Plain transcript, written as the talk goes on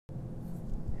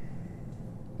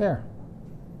There.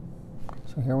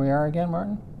 So here we are again,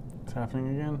 Martin. It's happening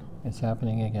again? It's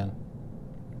happening again.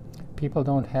 People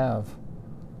they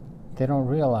don't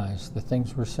realize the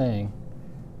things we're saying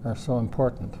are so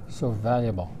important, so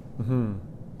valuable. Mm-hmm.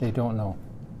 They don't know.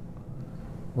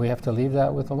 We have to leave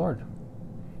that with the Lord.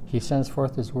 He sends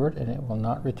forth His word and it will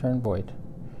not return void.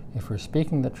 If we're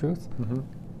speaking the truth,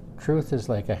 truth is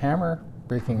like a hammer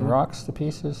breaking rocks to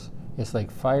pieces. It's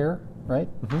like fire, right?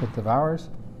 It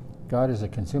devours. God is a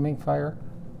consuming fire.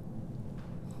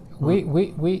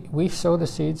 We sow the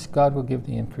seeds, God will give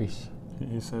the increase.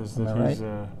 He says that Am I He's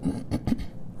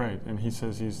right, and He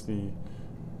says He's the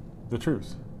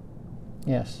truth.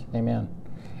 Yes, amen.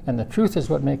 And the truth is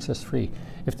what makes us free.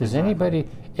 If there's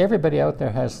everybody out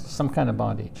there has some kind of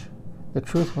bondage. The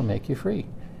truth will make you free.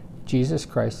 Jesus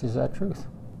Christ is that truth.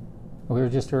 We were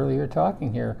just earlier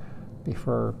talking here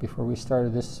before we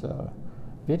started this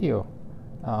video.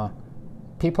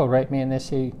 People write me and they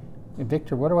say,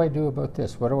 Victor, what do I do about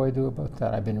this? What do I do about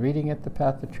that? I've been reading it, The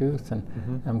Path of Truth,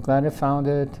 and I'm glad I found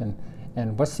it.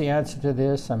 And what's the answer to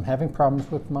this? I'm having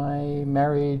problems with my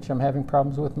marriage. I'm having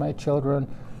problems with my children,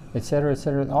 etc.,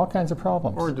 all kinds of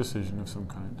problems. Or a decision of some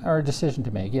kind. Or a decision to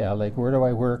make, yeah, like where do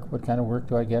I work? What kind of work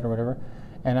do I get or whatever?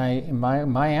 And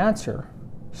my answer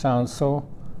sounds so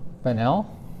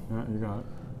banal. Yeah, you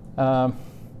got it.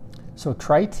 So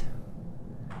trite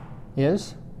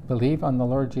is believe on the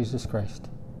Lord Jesus Christ.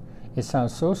 It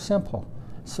sounds so simple,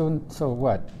 so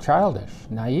what? Childish,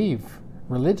 naive,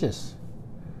 religious.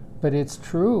 But it's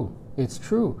true. It's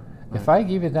true. Right. If I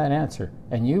give you that answer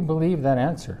and you believe that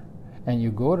answer and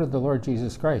you go to the Lord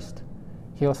Jesus Christ,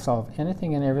 He'll solve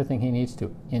anything and everything He needs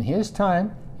to. In His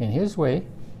time, in His way.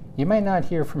 You might not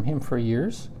hear from Him for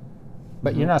years,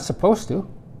 but you're not supposed to.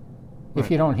 If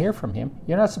you don't hear from Him,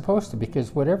 you're not supposed to,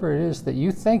 because whatever it is that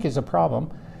you think is a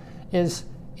problem is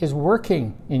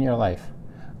working in your life.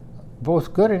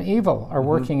 Both good and evil are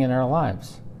working in our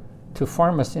lives to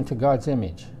form us into God's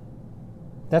image.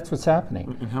 That's what's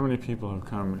happening. And how many people have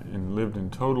come and lived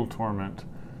in total torment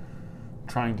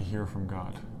trying to hear from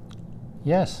God?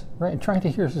 Yes, right, and trying to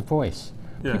hear His voice.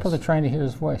 Yes. People are trying to hear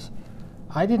His voice.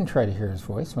 I didn't try to hear His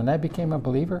voice. When I became a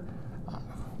believer,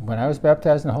 when I was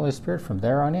baptized in the Holy Spirit, from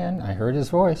there on in, I heard His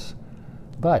voice.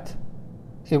 But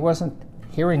it wasn't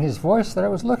hearing His voice that I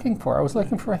was looking for. I was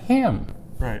looking for Him.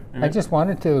 Right. I just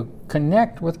wanted to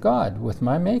connect with God, with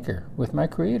my Maker, with my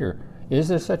Creator. Is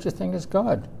there such a thing as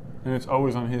God? And it's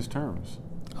always on His terms.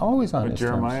 Always on His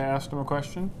Jeremiah terms. asked Him a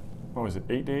question. What was it,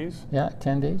 8 days? Yeah,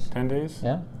 10 days. 10 days?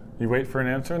 Yeah. You wait for an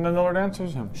answer, and then the Lord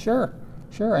answers him. Sure.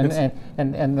 And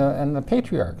the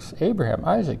patriarchs, Abraham,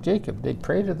 Isaac, Jacob, they'd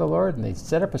pray to the Lord and they'd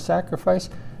set up a sacrifice.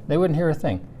 They wouldn't hear a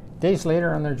thing. Days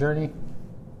later on their journey,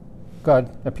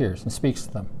 God appears and speaks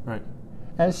to them. Right.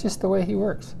 And it's just the way He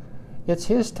works. It's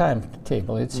His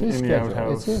timetable. It's His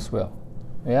schedule. It's His will.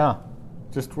 Yeah.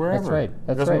 Just wherever. That's right.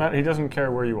 It doesn't matter. He doesn't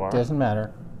care where you are. Doesn't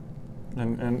matter.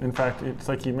 And in fact, it's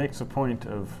like He makes a point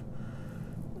of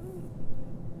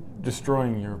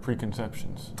destroying your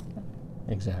preconceptions.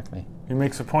 Exactly. He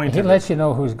makes a point. He lets you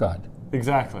know who's God.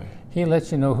 Exactly. He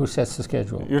lets you know who sets the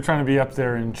schedule. You're trying to be up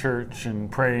there in church and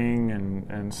praying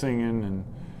and singing,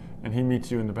 and He meets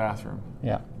you in the bathroom.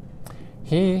 Yeah.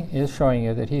 He is showing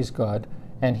you that He's God,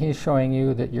 and He's showing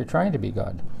you that you're trying to be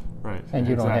God. Right. And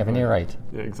you don't have any right.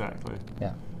 Yeah, exactly.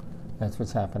 Yeah. That's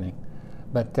what's happening.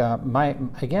 But my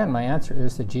answer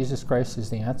is that Jesus Christ is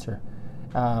the answer.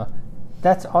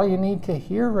 That's all you need to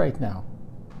hear right now.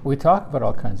 We talk about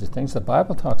all kinds of things. The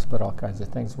Bible talks about all kinds of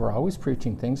things. We're always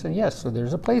preaching things, and yes, so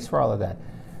there's a place for all of that.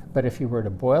 But if you were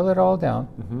to boil it all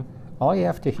down, all you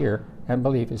have to hear and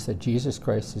believe is that Jesus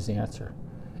Christ is the answer.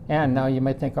 And now you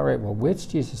might think, all right, well, which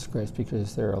Jesus Christ?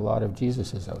 Because there are a lot of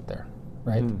Jesuses out there,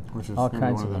 right? Which is all going to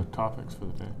be kinds one of of the topics for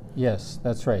the day. Yes,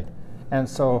 that's right. And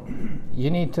so you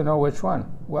need to know which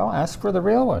one. Well, ask for the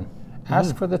real one.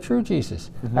 Ask for the true Jesus.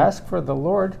 Ask for the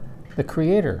Lord, the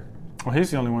Creator. Well,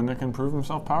 He's the only one that can prove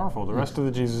Himself powerful. The rest of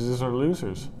the Jesuses are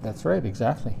losers. That's right,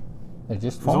 exactly. They're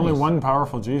just There's only phonies. one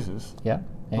powerful Jesus. Yeah,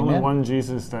 There's only one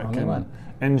Jesus that can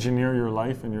engineer your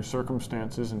life and your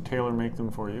circumstances and tailor-make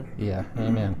them for you. Yeah,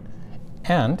 amen.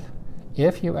 And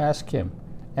if you ask Him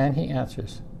and He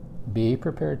answers, be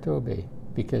prepared to obey,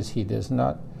 because He does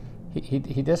not, He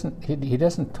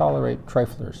doesn't tolerate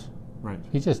triflers. Right.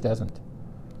 He just doesn't.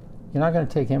 You're not going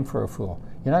to take Him for a fool.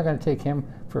 You're not going to take Him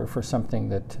for something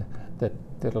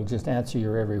that'll just answer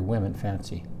your every whim and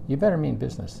fancy. You better mean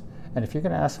business. And if you're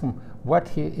going to ask Him what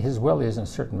His will is in a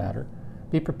certain matter,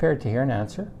 be prepared to hear an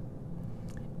answer,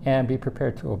 and be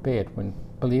prepared to obey it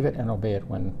believe it and obey it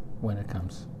when it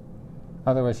comes.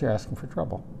 Otherwise, you're asking for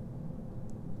trouble.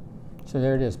 So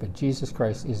there it is. But Jesus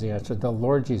Christ is the answer. The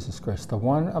Lord Jesus Christ, the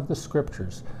one of the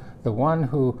Scriptures, the one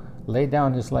who laid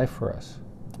down his life for us,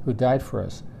 who died for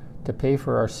us to pay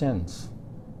for our sins,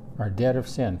 our debt of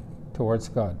sin towards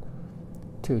God,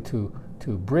 to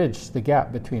bridge the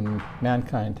gap between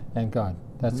mankind and God.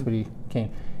 That's what he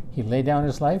came. He laid down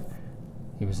his life.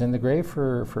 He was in the grave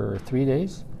for 3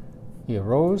 days. He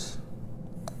arose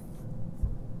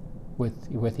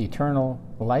with eternal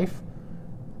life.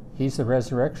 He's the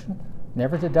resurrection,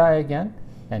 never to die again.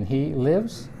 And he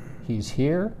lives. He's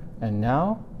here and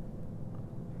now.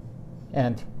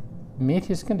 And meet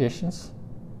his conditions.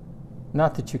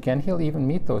 Not that you can. He'll even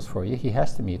meet those for you. He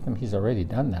has to meet them. He's already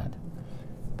done that.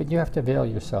 But you have to avail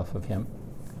yourself of him.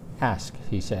 Ask,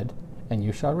 he said, and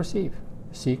you shall receive.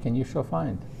 Seek and you shall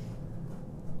find.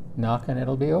 Knock and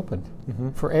it'll be opened.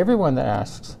 For everyone that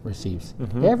asks, receives.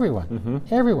 Everyone.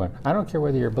 Everyone. I don't care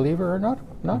whether you're a believer or not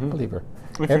believer.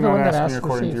 If Everyone you're not that asking asks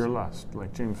according receives. to your lust,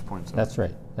 like James points out. That's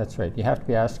right. That's right. You have to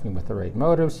be asking with the right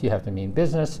motives. You have to mean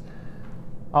business.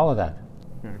 All of that.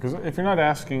 Because if you're not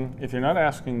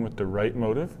asking with the right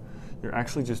motive, you're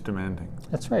actually just demanding.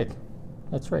 That's right.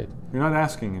 That's right. You're not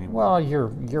asking anymore. Well,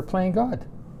 you're playing God.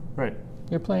 Right.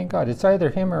 You're playing God. It's either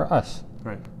him or us.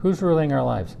 Right. Who's ruling our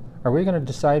lives? Are we going to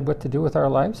decide what to do with our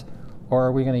lives, or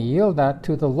are we going to yield that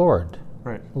to the Lord?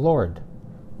 Right. Lord.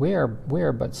 We are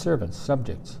but servants,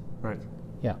 subjects. Right.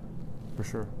 Yeah. For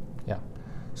sure. Yeah.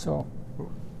 So.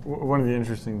 One of the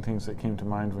interesting things that came to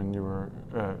mind when you were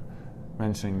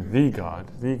mentioning the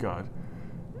God,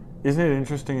 isn't it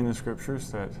interesting in the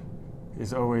scriptures that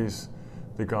is always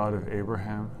the God of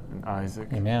Abraham and Isaac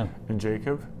Amen. and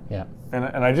Jacob? Yeah. And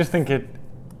I just think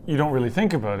you don't really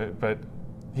think about it, but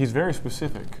he's very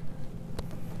specific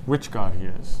which God he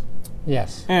is.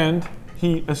 Yes. And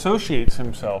he associates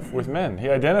himself with men. He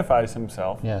identifies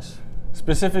himself Yes.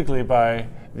 specifically by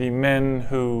the men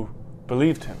who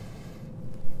believed him.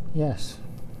 Yes.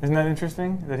 Isn't that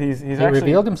interesting? That he He actually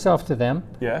revealed himself to them,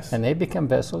 Yes. and they become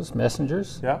vessels,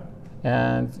 messengers, Yeah.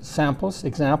 and samples,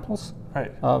 examples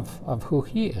Right. of who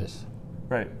he is.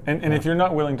 Right. And if you're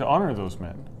not willing to honor those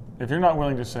men, if you're not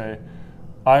willing to say,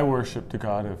 I worship the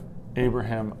God of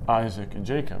Abraham, Isaac, and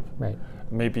Jacob, Right.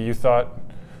 maybe you thought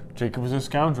Jacob was a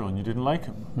scoundrel and you didn't like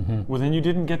him. Well, then you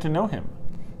didn't get to know him.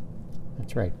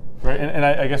 That's right. Right. And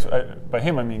I guess by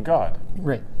him I mean God.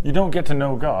 Right. You don't get to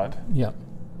know God Yeah.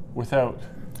 without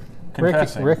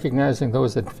confessing. Recognizing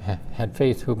those that had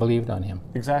faith who believed on him.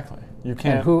 Exactly. You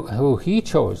can't. And who he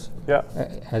chose Yeah.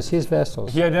 as his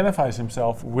vessels. He identifies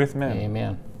himself with men.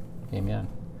 Amen. Amen.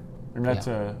 And it's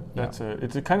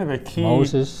a kind of a key.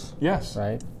 Moses. Yes.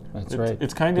 Right. That's It's- right.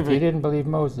 it's kind if of you a- didn't believe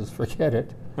Moses, forget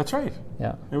it. That's right.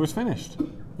 Yeah. It was finished.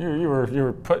 You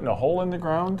were put in a hole in the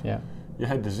ground. Yeah. You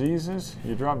had diseases.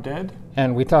 You dropped dead.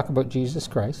 And we talk about Jesus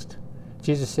Christ.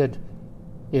 Jesus said,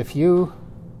 if you,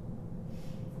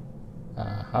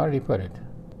 how did he put it?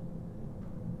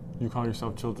 You call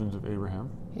yourself children of Abraham.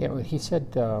 Yeah, he said,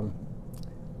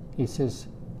 he says,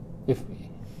 if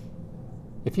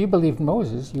you believed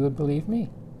Moses, you would believe me.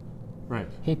 Right.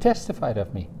 He testified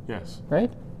of me, Yes.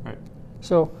 right? Right.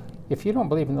 So if you don't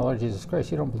believe in the Lord Jesus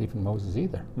Christ, you don't believe in Moses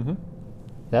either. Mm-hmm.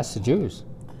 That's the Jews.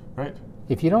 Right.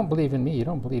 If you don't believe in me, you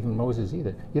don't believe in Moses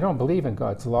either. You don't believe in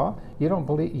God's law. You don't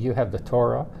believe. You have the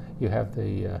Torah. You have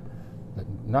the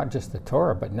not just the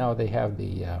Torah, but now they have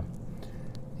the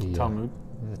Talmud.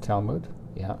 The Talmud,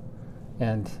 yeah,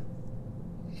 and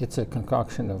it's a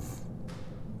concoction of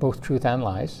both truth and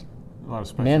lies. A lot of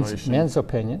speculation. Men's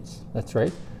opinions. That's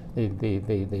right.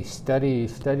 They study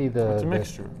It's a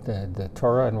mixture. the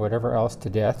Torah and whatever else to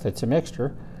death. It's a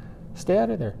mixture. Stay out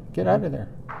of there. Get out of there.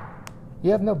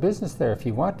 You have no business there. If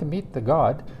you want to meet the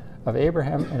God of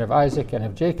Abraham and of Isaac and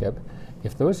of Jacob,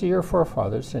 if those are your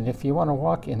forefathers, and if you want to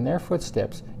walk in their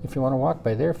footsteps, if you want to walk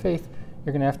by their faith,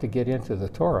 you're going to have to get into the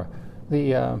Torah,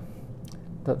 the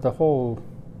whole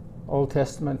Old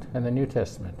Testament and the New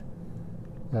Testament,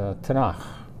 Tanakh,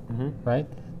 right?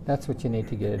 That's what you need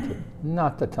to get into,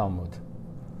 not the Talmud.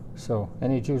 So,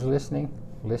 any Jews listening,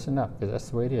 listen up, because that's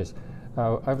the way it is.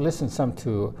 I've listened some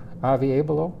to Avi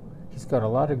Abelo. He's got a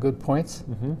lot of good points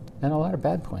and a lot of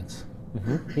bad points.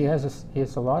 He has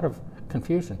a lot of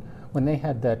confusion. When they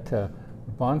had that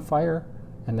bonfire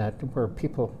and that where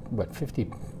people,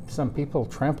 50 some people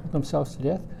trampled themselves to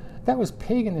death, that was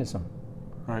paganism.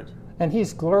 Right. And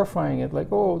he's glorifying it like,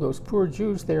 oh, those poor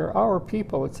Jews, they're our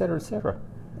people, etc., etc.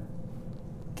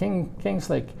 Kings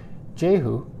like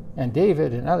Jehu and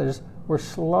David and others were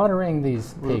slaughtering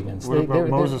these pagans. What about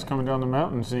Moses coming down the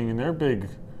mountain singing their big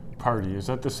party? Is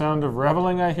that the sound of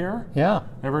reveling I hear? Yeah.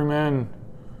 Every man,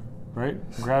 right,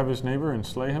 grab his neighbor and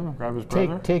slay him, grab his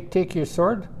brother? Take your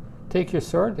sword, take your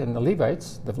sword. And the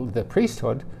Levites, the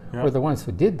priesthood, Yeah. were the ones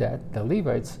who did that. The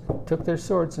Levites took their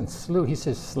swords and slew. He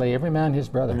says, slay every man his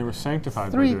brother. And they were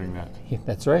sanctified by doing that.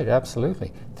 That's right,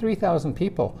 absolutely. 3,000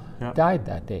 people Yeah. died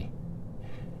that day.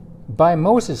 By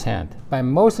Moses' hand, by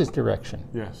Moses' direction.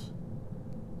 Yes.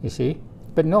 You see?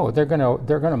 But no, they're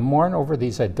gonna mourn over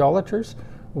these idolaters.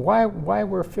 Why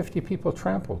were 50 people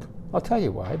trampled? I'll tell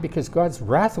you why. Because God's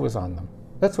wrath was on them.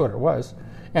 That's what it was.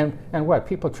 And what?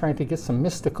 People trying to get some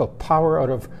mystical power out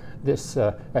of this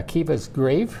Akiva's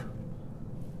grave?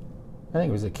 I think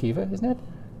it was Akiva, isn't it?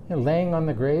 You know, laying on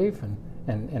the grave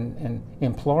and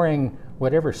imploring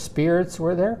whatever spirits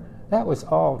were there. That was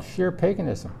all sheer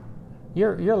paganism.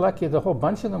 You're lucky the whole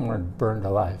bunch of them weren't burned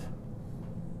alive.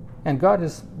 And God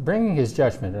is bringing his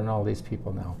judgment on all these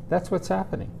people now. That's what's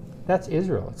happening. That's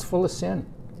Israel. It's full of sin.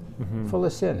 Mm-hmm. Full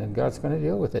of sin, and God's going to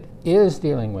deal with it, is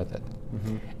dealing with it.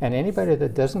 Mm-hmm. And anybody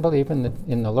that doesn't believe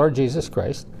in the Lord Jesus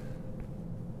Christ,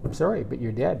 I'm sorry, but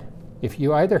you're dead. If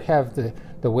you either have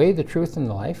the way, the truth, and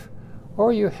the life,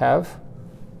 or you have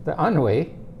the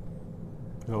unway,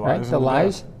 the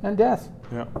lies and death.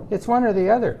 Yeah. It's one or the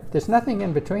other. There's nothing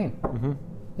in between. Mm-hmm.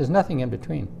 There's nothing in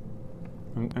between.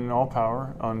 And all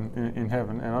power in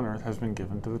heaven and on earth has been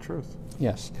given to the truth.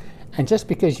 Yes. And just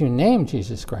because you name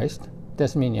Jesus Christ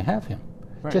doesn't mean you have him.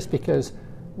 Right. Just because,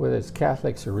 whether it's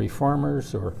Catholics or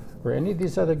Reformers or any of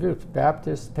these other groups,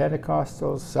 Baptists,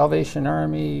 Pentecostals, Salvation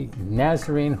Army,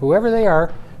 Nazarene, whoever they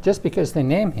are, just because they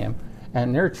name him,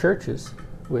 and their churches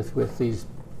with these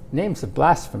names of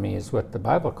blasphemy is what the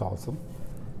Bible calls them,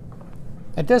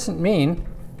 it doesn't mean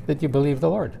that you believe the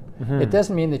Lord. Mm-hmm. It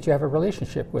doesn't mean that you have a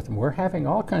relationship with him. We're having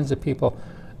all kinds of people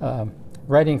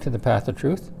writing to the Path of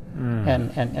Truth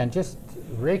and just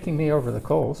raking me over the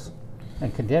coals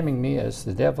and condemning me as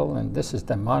the devil, and this is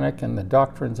demonic, and the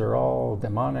doctrines are all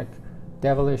demonic,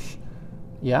 devilish.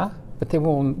 Yeah, but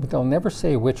they'll never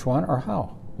say which one or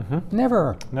how. Mm-hmm.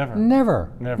 Never.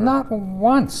 Not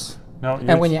once. No.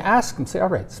 And when you ask them, say, all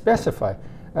right, specify.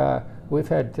 We've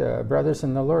had brothers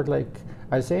in the Lord like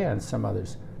Isaiah and some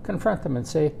others. Confront them and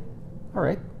say, all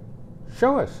right,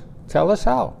 show us. Tell us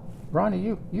how.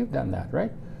 Ronnie, you've done that,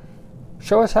 right?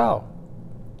 Show us how.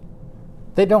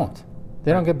 They don't.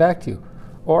 They don't get back to you.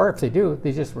 Or if they do,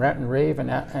 they just rant and rave and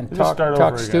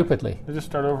talk stupidly. They just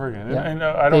start over again. Yeah. And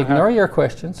I don't they ignore your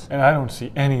questions. And I don't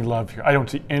see any love here. I don't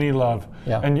see any love.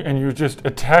 Yeah. And you're just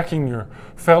attacking your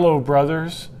fellow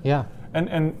brothers. Yeah.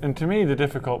 And to me, the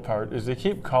difficult part is they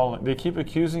keep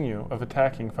accusing you of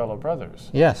attacking fellow brothers.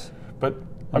 Yes. But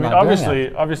I mean,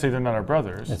 obviously they're not our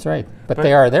brothers. That's right. But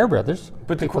they are their brothers.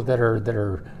 But people that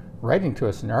are writing to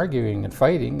us and arguing and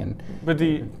fighting, and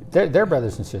they're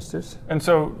brothers and sisters. And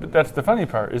so that's the funny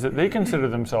part, is that they consider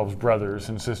themselves brothers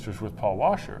and sisters with Paul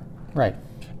Washer. Right.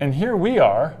 And here we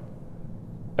are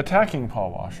attacking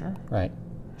Paul Washer. Right.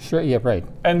 Sure. Yeah. Right.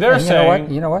 And they're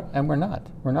saying, you know what? And we're not.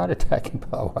 We're not attacking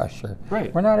Paul Washer.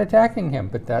 Right. We're not attacking him,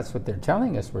 but that's what they're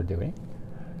telling us we're doing.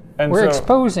 And we're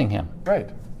exposing him. Right.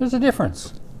 There's a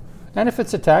difference. And if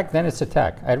it's attack, then it's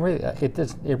attack. It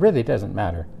really doesn't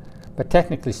matter. But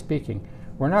technically speaking,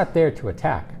 we're not there to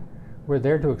attack. We're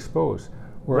there to expose.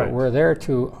 We're there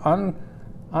to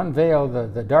unveil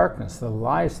the darkness, the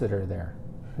lies that are there.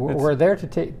 We're there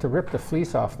to rip the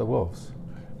fleece off the wolves.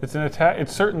 It's an attack. It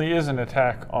certainly is an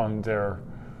attack on their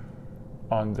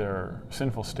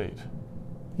sinful state.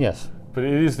 Yes. But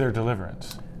it is their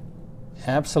deliverance.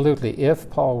 Absolutely.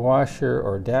 If Paul Washer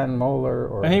or Dan Moeller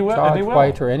or Todd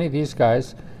White or any of these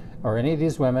guys or any of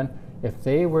these women, if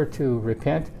they were to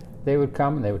repent, they would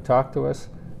come and they would talk to us,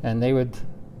 and they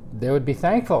would be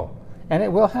thankful, and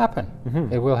it will happen.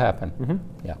 Mm-hmm. It will happen. Mm-hmm.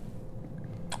 Yeah.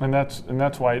 And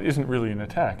that's why it isn't really an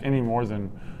attack any more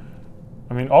than,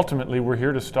 I mean, ultimately we're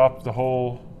here to stop the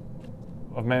whole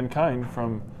of mankind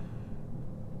from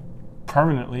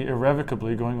permanently,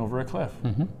 irrevocably going over a cliff.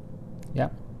 Mm-hmm. Yeah.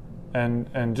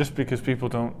 And just because people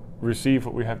don't receive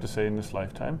what we have to say in this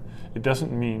lifetime, it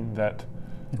doesn't mean that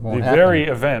the very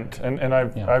event, and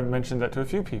I've mentioned that to a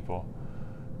few people,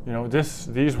 you know,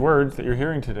 these words that you're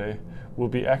hearing today will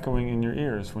be echoing in your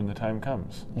ears when the time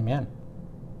comes. Amen.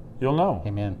 You'll know.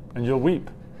 Amen. And you'll weep.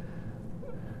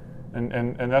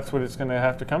 And that's what it's going to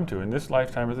have to come to. In this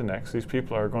lifetime or the next, these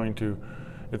people are going to,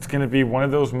 it's going to be one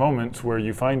of those moments where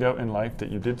you find out in life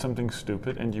that you did something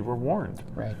stupid and you were warned.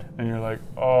 Right. And you're like,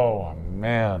 oh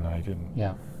man, I didn't.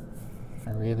 Yeah. I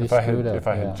really screwed up. If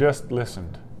I had just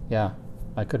listened. Yeah.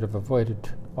 I could have avoided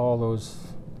all those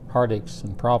heartaches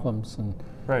and problems and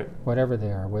whatever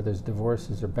they are, whether it's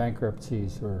divorces or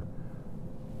bankruptcies or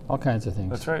all kinds of things.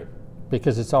 That's right.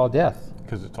 Because it's all death.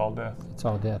 Because it's all death. It's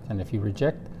all death. And if you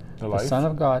reject the Son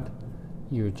of God,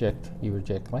 you reject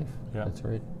life. Yeah. That's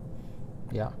right.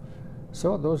 Yeah.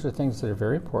 So those are things that are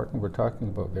very important. We're talking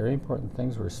about very important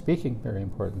things. We're speaking very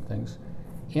important things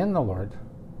in the Lord.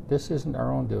 This isn't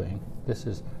our own doing. This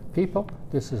is people.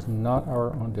 This is not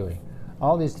our own doing.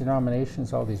 All these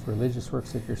denominations, all these religious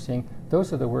works that you're seeing,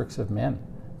 those are the works of men.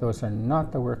 Those are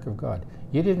not the work of God.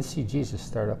 You didn't see Jesus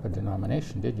start up a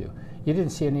denomination, did you? You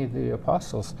didn't see any of the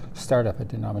apostles start up a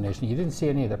denomination. You didn't see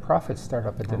any of the prophets start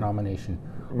up a denomination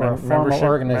or a formal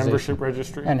organization. Membership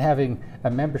registry? And having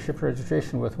a membership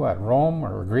registration with what? Rome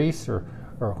or Greece or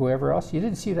whoever else? You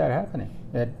didn't see that happening.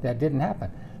 That didn't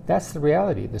happen. That's the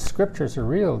reality. The scriptures are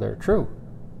real. They're true.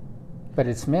 But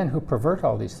it's men who pervert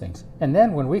all these things. And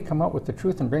then when we come up with the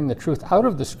truth and bring the truth out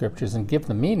of the scriptures and give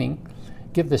the meaning,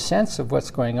 give the sense of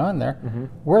what's going on there,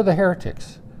 we're the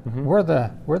heretics. We're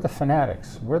the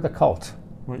fanatics. We're the cult.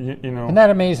 Well, you know, isn't that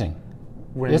amazing?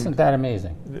 Isn't that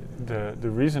amazing? The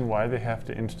reason why they have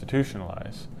to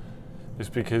institutionalize is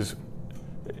because,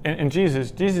 and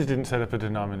Jesus didn't set up a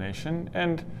denomination,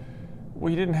 and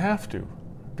he didn't have to,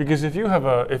 because if you have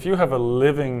a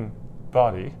living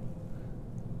body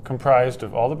comprised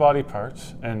of all the body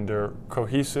parts and they're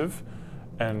cohesive,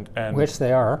 and which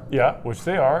they are. Yeah, which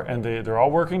they are, and they're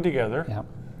all working together. Yeah.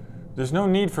 There's no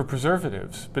need for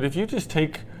preservatives. But if you just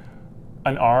take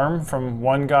an arm from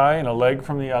one guy and a leg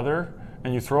from the other,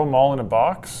 and you throw them all in a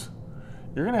box,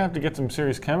 you're going to have to get some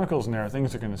serious chemicals in there.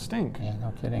 Things are going to stink. Yeah,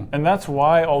 no kidding. And that's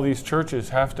why all these churches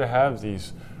have to have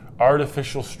these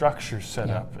artificial structures set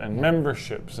up and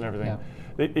memberships and everything.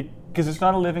 Because it's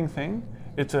not a living thing.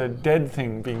 It's a dead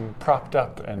thing being propped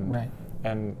up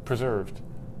and preserved.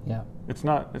 Yeah. It's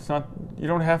not, you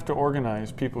don't have to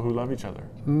organize people who love each other.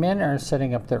 Men are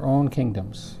setting up their own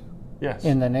kingdoms. Yes.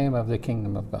 In the name of the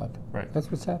kingdom of God. Right. That's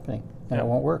what's happening. And it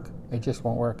won't work. It just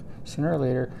won't work. Sooner or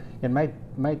later, it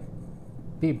might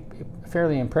be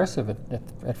fairly impressive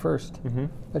at first,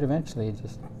 but eventually it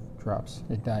just drops.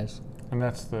 It dies. And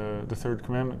that's the third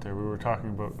commandment there. We were talking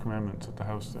about commandments at the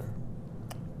house there.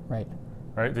 Right.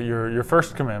 Right? That your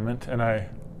first commandment, and I've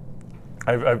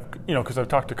because I've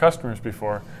talked to customers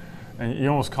before, and you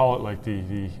almost call it like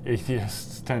the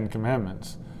atheists' 10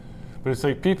 commandments. But it's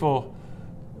like people,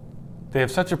 they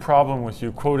have such a problem with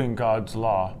you quoting God's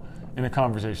law in a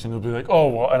conversation. They'll be like, oh,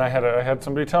 well, and I had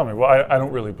somebody tell me, well, I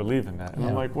don't really believe in that. And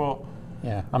I'm like, well...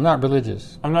 Yeah, I'm not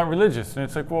religious. I'm not religious. And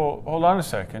it's like, well, hold on a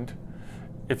second.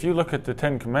 If you look at the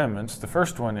 10 commandments, the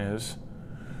first one is,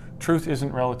 truth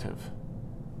isn't relative.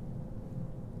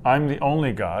 I'm the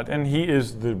only God, and He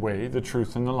is the way, the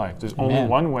truth, and the life. There's only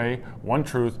one way, one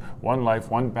truth, one life,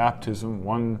 one baptism,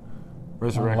 one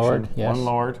resurrection, one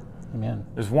Lord. Amen.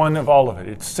 There's one of all of it.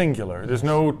 It's singular. There's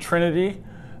no Trinity.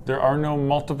 There are no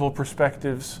multiple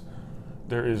perspectives.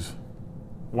 There is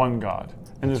one God.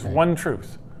 And there's one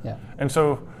truth. Yeah. And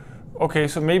so, okay,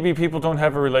 so maybe people don't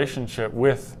have a relationship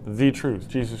with the truth,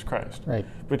 Jesus Christ. Right.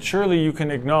 But surely you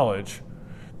can acknowledge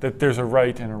that there's a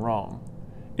right and a wrong.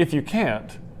 If you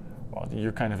can't, well,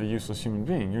 you're kind of a useless human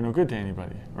being. You're no good to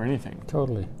anybody or anything.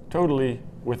 Totally. Totally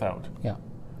without. Yeah.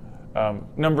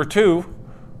 Number two,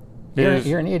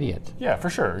 you're an idiot. Yeah, for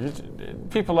sure.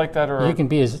 People like that are... You can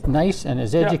be as nice and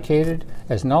as educated,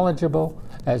 as knowledgeable,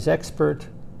 as expert,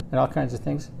 and all kinds of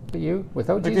things. But you,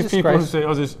 without like Jesus these people Christ... who say,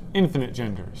 oh, there's infinite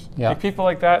genders. Yeah. Like people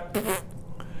like that,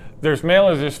 there's male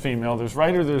or there's female, there's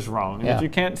right or there's wrong. And if you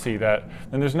can't see that,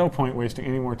 then there's no point wasting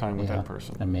any more time with that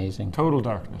person. Amazing. Total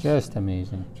darkness. Just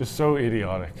amazing. Just so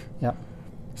idiotic. Yeah.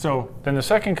 So then the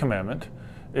second commandment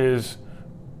is...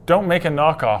 don't make a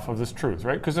knockoff of this truth,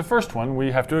 right? Because the first one,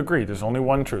 we have to agree. There's only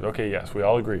one truth. Okay, yes, we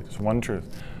all agree. There's one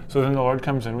truth. So then the Lord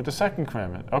comes in with the second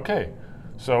commandment. Okay,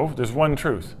 so there's one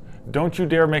truth. Don't you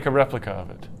dare make a replica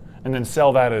of it. And then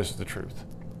sell that as the truth.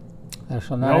 Thou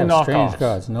shalt not have strange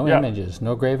gods, no images,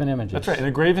 no graven images. That's right. And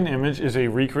a graven image is a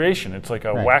recreation. It's like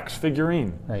a wax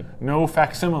figurine. Right. No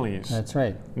facsimiles. That's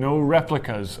right. No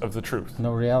replicas of the truth.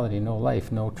 No reality, no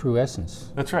life, no true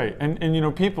essence. That's right. And you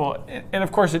know, people, and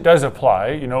of course it does apply,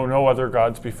 you know, no other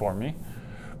gods before me.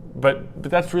 But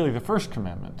that's really the first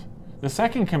commandment. The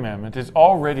second commandment is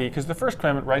already, because the first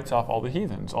commandment writes off all the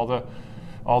heathens, all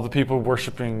the people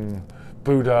worshiping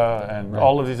Buddha and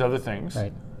all of these other things.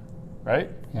 Right.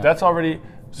 Right? Yeah. That's already,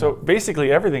 so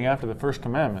basically everything after the first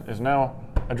commandment is now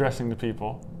addressing the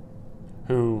people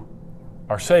who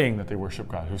are saying that they worship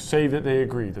God, who say that they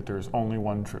agree that there is only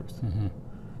one truth.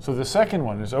 So the second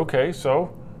one is, okay,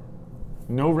 so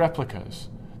no replicas.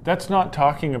 That's not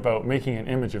talking about making an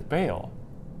image of Baal.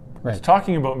 Right. It's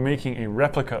talking about making a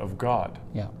replica of God.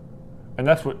 Yeah. And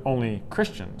that's what only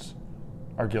Christians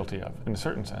are guilty of, in a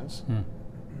certain sense.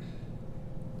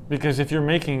 Because if you're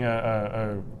making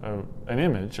an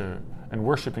image and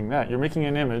worshiping that, you're making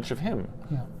an image of Him.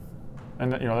 Yeah.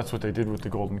 And that's what they did with the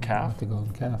golden calf. With the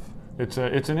golden calf. It's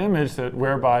an image that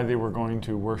whereby they were going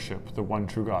to worship the one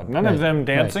true God. None Right. of them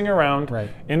dancing around Right.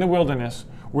 in the wilderness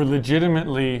were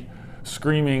legitimately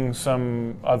screaming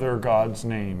some other god's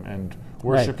name and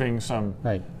worshiping some.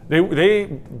 Right.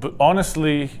 They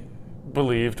honestly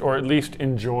believed, or at least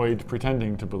enjoyed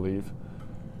pretending to believe,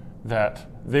 that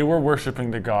they were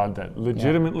worshiping the God that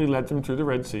legitimately led them through the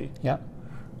Red Sea, Yeah.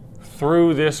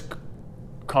 through this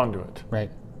conduit.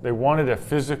 Right. They wanted a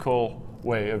physical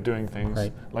way of doing things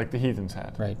Right. like the heathens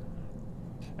had. Right.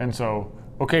 And so,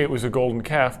 okay, it was a golden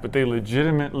calf, but they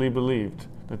legitimately believed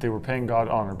that they were paying God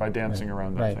honor by dancing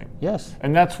around that Right. thing. Yes.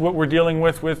 And that's what we're dealing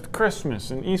with Christmas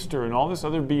and Easter and all this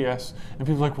other BS. And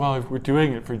people are like, well, if we're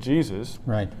doing it for Jesus.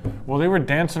 Right. Well, they were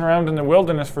dancing around in the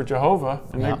wilderness for Jehovah,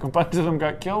 and Yeah. a bunch of them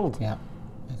got killed. Yeah.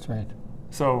 That's right.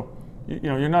 So,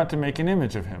 you're not to make an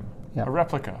image of him, Yeah. a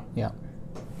replica. Yeah.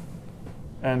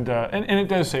 And it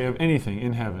does say of anything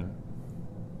in heaven,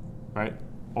 right?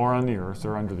 Or on the earth,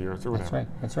 or under the earth, or whatever. That's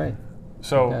right. That's right. It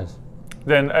So does.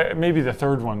 then maybe the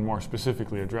third one more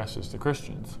specifically addresses the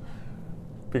Christians.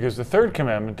 Because the third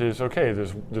commandment is, okay,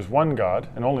 there's one God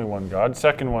and only one God.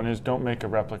 Second one is don't make a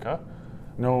replica.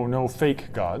 No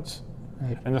fake gods.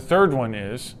 Right. And the third one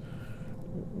is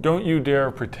don't you dare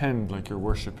pretend like you're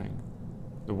worshiping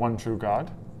the one true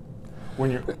God when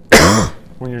you're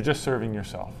when you're just serving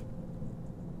yourself.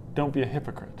 Don't be a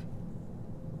hypocrite.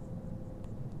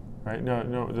 Right? No,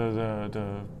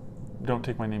 the don't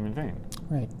take my name in vain.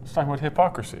 Right. It's talking about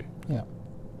hypocrisy. Yeah.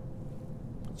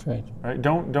 That's right. Right?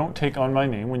 Don't take on my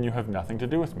name when you have nothing to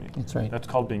do with me. That's right. That's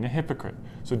called being a hypocrite.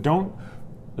 So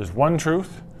there's one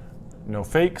truth, no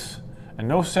fakes, and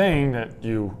no saying that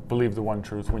you believe the one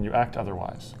truth when you act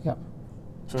otherwise. Yeah.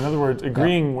 So in other words,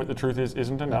 agreeing what the truth is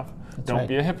isn't enough. That's Don't right.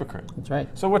 be a hypocrite. That's right.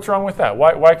 So what's wrong with that?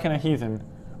 Why can a heathen,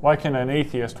 why can an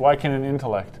atheist, why can an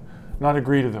intellect not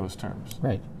agree to those terms?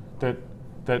 Right.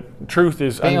 That truth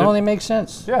is They only make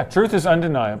sense. yeah, truth is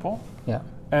undeniable, Yeah.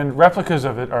 and replicas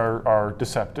of it are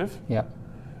deceptive. Yeah.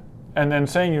 And then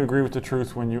saying you agree with the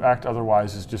truth when you act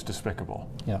otherwise is just despicable.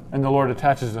 Yeah. And the Lord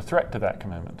attaches a threat to that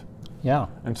commandment Yeah.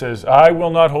 and says, I will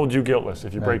not hold you guiltless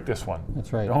if you Right. break this one.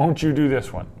 That's right. Don't you do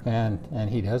this one. And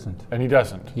he doesn't. And he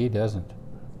doesn't. He doesn't.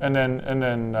 And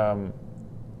then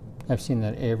I've seen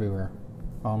that everywhere,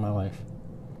 all my life.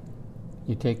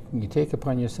 You take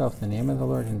upon yourself the name of the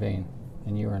Lord in vain,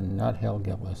 and you are not held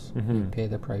guiltless. You pay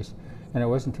the price. And it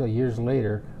wasn't until years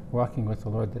later, walking with the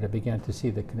Lord, that I began to see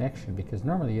the connection, because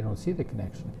normally you don't see the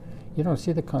connection. You don't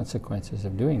see the consequences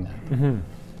of doing that.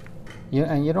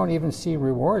 And you don't even see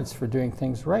rewards for doing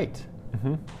things right.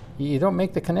 You don't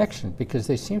make the connection, because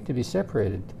they seem to be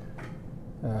separated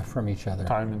from each other.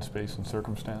 time and space and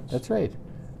circumstance. That's right.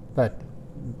 But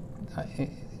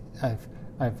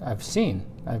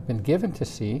I've been given to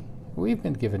see, we've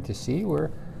been given to see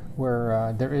where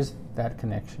there is that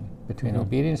connection between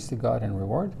obedience to God and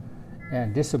reward,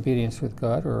 and disobedience with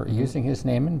God, or using His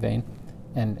name in vain,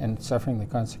 and suffering the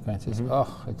consequences.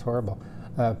 Oh, it's horrible.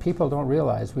 People don't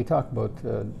realize. We talk about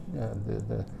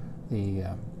the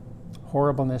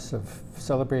horribleness of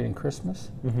celebrating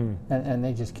Christmas, and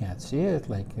they just can't see it.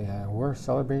 Like, we're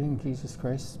celebrating Jesus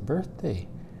Christ's birthday.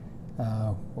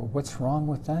 What's wrong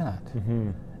with that?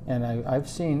 And I've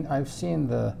seen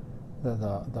the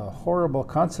horrible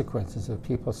consequences of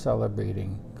people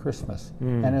celebrating Christmas,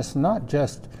 and it's not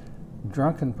just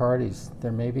drunken parties.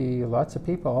 There may be lots of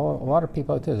people, a lot of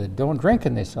people out there that don't drink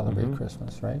and they celebrate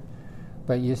Christmas, right?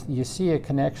 But you see a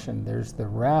connection. There's the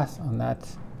wrath on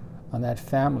that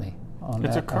family, on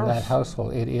that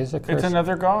household. It is a curse. It's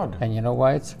another god. And you know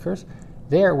why it's a curse?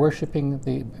 They are worshiping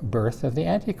the birth of the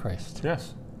Antichrist.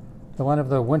 Yes. The one of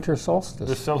the winter solstice.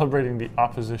 They're celebrating the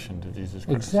opposition to Jesus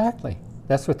Christ. Exactly.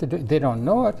 That's what they're doing. They don't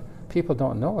know it. People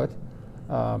don't know it.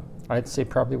 I'd say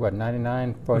probably,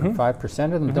 99.5%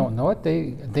 of them don't know it.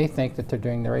 They think that they're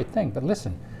doing the right thing. But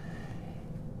listen,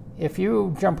 if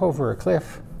you jump over a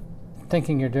cliff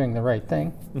thinking you're doing the right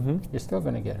thing, you're still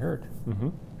going to get hurt.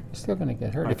 You're still going to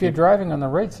get hurt. If you're driving on the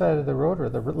right side of the road or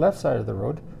the left side of the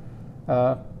road,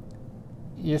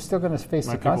 you're still going to face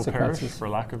the consequences. Perish for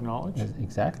lack of knowledge.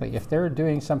 Exactly. If they're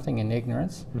doing something in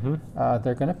ignorance,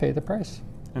 they're going to pay the price.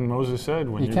 And Moses said,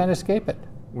 You can't escape it.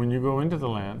 when you go into the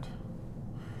land,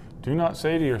 do not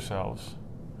say to yourselves,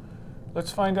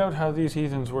 let's find out how these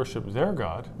heathens worship their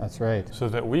God. That's right. So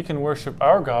that we can worship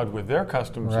our God with their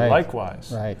customs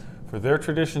likewise. Right. For their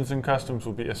traditions and customs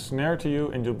will be a snare to you,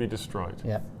 and you'll be destroyed.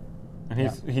 Yeah. And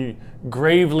he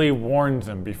gravely warned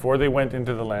them before they went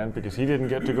into the land, because he didn't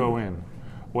get to go in.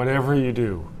 Whatever you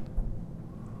do,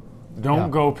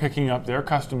 Don't go picking up their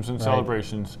customs and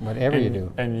celebrations. Whatever you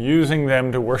do. And using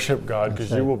them to worship God,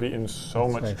 because right. you will be in so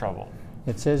That's much right. trouble.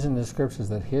 It says in the scriptures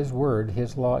that His word,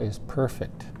 His law is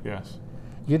perfect. Yes.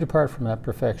 You depart from that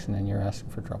perfection and you're asking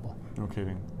for trouble. No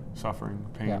kidding. Suffering,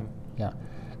 pain. Yeah, yeah.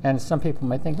 And some people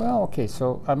might think, well, okay,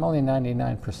 so I'm only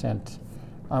 99%.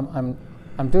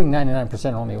 I'm doing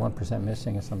 99%, only 1%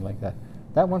 missing, or something like that.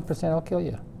 That 1% will kill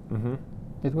you. Mm-hmm.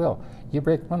 It will. You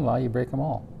break one law, you break them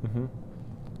all. Mm-hmm.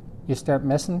 You start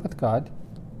messing with God,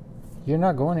 you're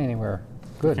not going anywhere.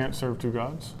 Good. You can't serve two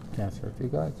gods. Can't serve two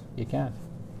gods. You can't.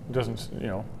 It doesn't,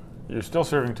 you're still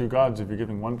serving two gods if you're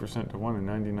giving 1% to one and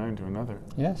 99 to another.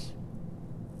 Yes.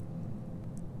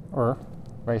 Or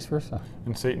vice versa.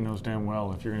 And Satan knows damn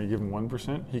well if you're going to give him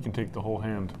 1%, he can take the whole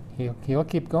hand. He'll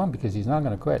keep going because he's not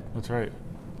going to quit. That's right.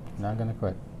 Not going to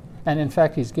quit. And in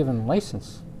fact, he's given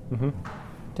license Mm-hmm.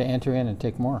 to enter in and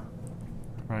take more.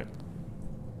 Right.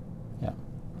 Yeah.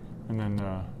 And then,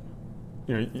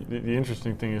 the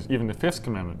interesting thing is even the fifth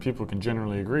commandment, people can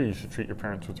generally agree you should treat your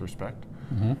parents with respect.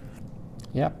 Mm-hmm.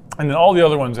 Yep. And then all the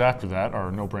other ones after that are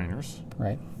no-brainers.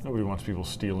 Right. Nobody wants people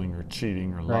stealing or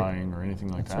cheating or Right. lying or anything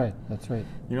like That's that. right. That's right.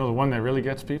 The one that really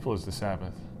gets people is the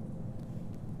Sabbath.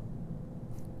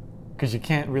 Because you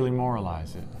can't really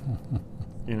moralize it.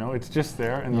 It's just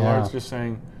there, and the Yeah. Lord's just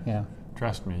saying, Yeah.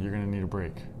 trust me, you're going to need a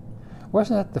break.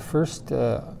 Wasn't that the first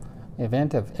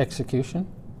event of execution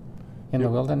in the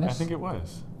wilderness? I think it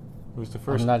was. It was the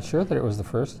first. I'm not sure that it was the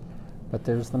first, but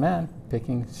there's the man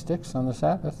picking sticks on the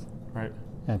Sabbath, Right.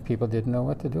 and people didn't know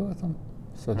what to do with them.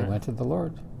 So they Right. went to the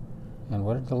Lord. And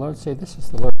what did the Lord say? This is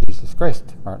the Lord Jesus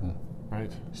Christ, Martin,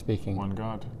 Right. speaking. One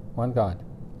God. One God.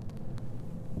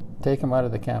 Take him out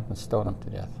of the camp and stone him to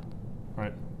death.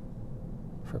 Right.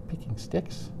 For picking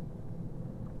sticks?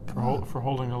 For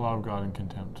holding the law of God in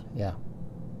contempt. Yeah.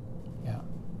 Yeah.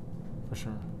 For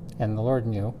sure. And the Lord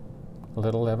knew,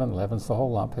 little leaven leavens the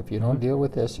whole lump. If you don't deal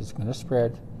with this, it's going to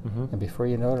spread. Mm-hmm. And before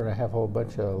you know it, I have a whole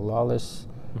bunch of lawless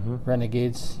Mm-hmm.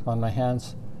 renegades on my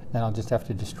hands, and I'll just have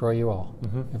to destroy you all,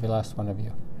 Mm-hmm. every last one of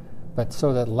you. But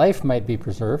so that life might be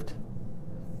preserved,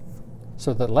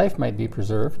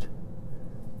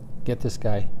 get this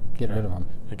guy, get rid of him.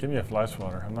 Hey, give me a fly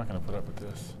swatter. I'm not going to put up with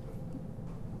this.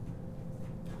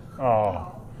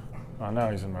 Oh,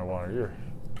 now he's in my water. You're.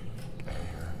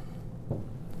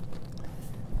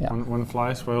 Yeah. One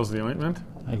fly spoils the ointment.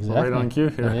 Exactly. Right on cue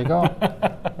here. There you go.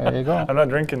 There you go. I'm not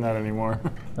drinking that anymore.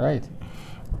 Right.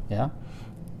 Yeah.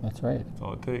 That's right. That's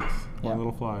all it takes. Yeah. One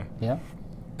little fly. Yeah.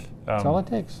 That's all it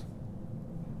takes.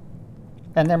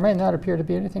 And there may not appear to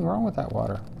be anything wrong with that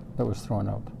water that was thrown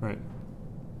out. Right.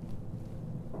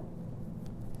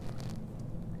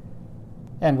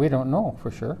 And we don't know for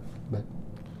sure, but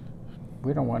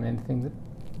we don't want anything that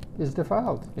is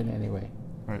defiled in any way.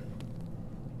 Right.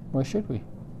 Why should we?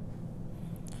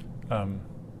 But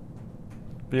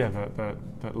yeah,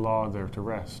 that law there to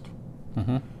rest.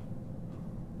 Mm-hmm.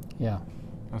 Yeah.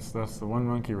 That's the one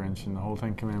monkey wrench in the whole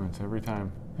 10 Commandments every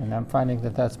time. And I'm finding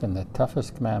that that's been the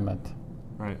toughest commandment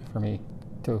Right. for me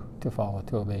to follow,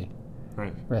 to obey,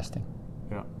 Right. resting.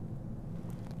 Yeah.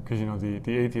 Because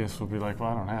the atheists will be like, well,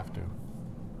 I don't have to.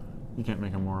 You can't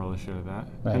make a moral issue of that.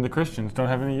 Right. And the Christians don't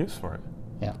have any use for it.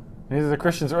 Yeah. Neither the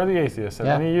Christians or the atheists have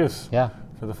Yeah. any use Yeah.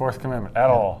 for the fourth commandment at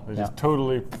all. They just Yeah.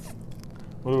 totally,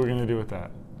 what are we going to do with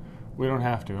that? We don't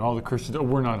have to. And all the Christians,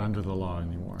 we're not under the law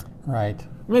anymore. Right.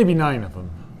 Maybe 9 of them.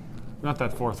 Not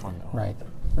that fourth one, though. Right.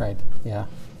 Right. Yeah.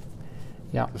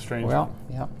 Yeah. The strange Well, one.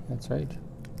 yeah, that's right.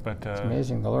 But It's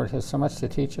amazing. The Lord has so much to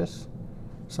teach us,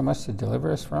 so much to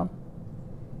deliver us from,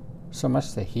 so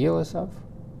much to heal us of.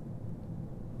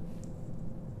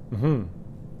 Mm-hmm.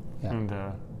 Yeah. And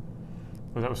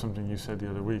that was something you said the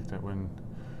other week, that when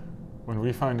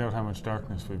we find out how much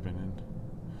darkness we've been in,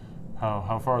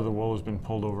 how far the wool has been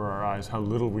pulled over our eyes, how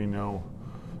little we know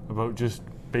about just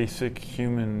basic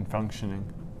human functioning,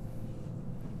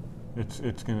 it's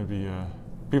going to be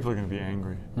people are going to be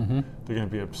angry. Mm-hmm. They're going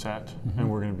to be upset, Mm-hmm.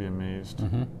 and we're going to be amazed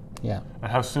Mm-hmm. Yeah. at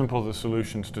how simple the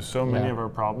solutions to so many Yeah. of our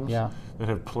problems Yeah. that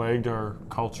have plagued our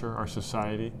culture, our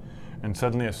society. And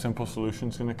suddenly a simple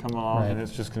solution's going to come along, Right. and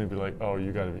it's just going to be like, oh,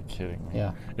 you got to be kidding me.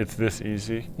 Yeah. It's this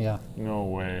easy? Yeah. No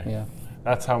way. Yeah.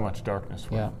 That's how much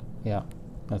darkness we're Yeah. in, Yeah.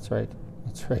 That's right.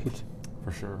 That's right.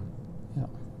 for sure. Yeah.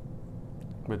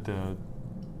 But the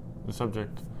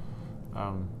subject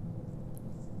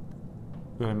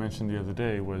that I mentioned the other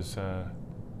day was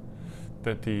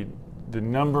that the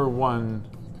number one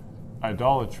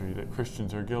idolatry that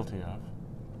Christians are guilty of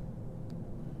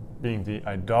being the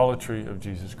idolatry of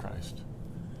Jesus Christ.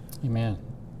 Amen.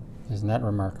 Isn't that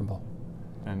remarkable?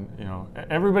 And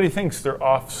everybody thinks they're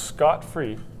off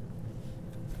scot-free,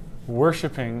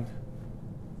 worshiping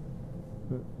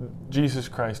Jesus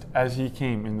Christ as he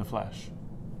came in the flesh.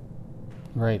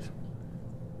 Right.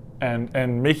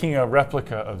 And making a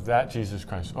replica of that Jesus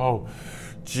Christ. Oh,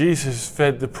 Jesus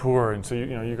fed the poor, and so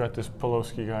you got this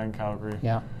Poloski guy in Calgary.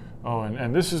 Yeah. Oh,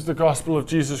 and this is the gospel of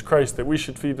Jesus Christ, that we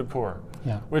should feed the poor.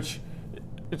 Yeah. Which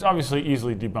it's obviously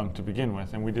easily debunked to begin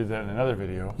with, and we did that in another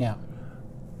video. Yeah.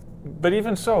 But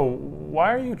even so,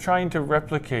 why are you trying to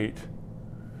replicate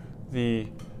the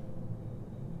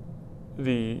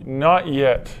not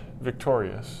yet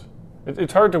victorious?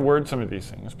 It's hard to word some of these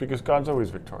things because God's always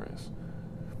victorious.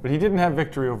 But he didn't have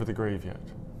victory over the grave yet.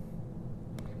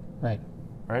 Right.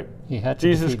 Right? He had to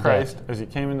Jesus defeat Christ, death. as he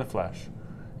came in the flesh,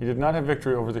 he did not have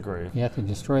victory over the grave. He had to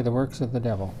destroy the works of the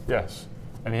devil. Yes.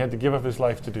 And he had to give up his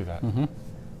life to do that. Mm-hmm.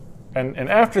 And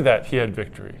after that, he had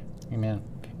victory. Amen.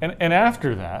 And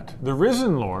after that, the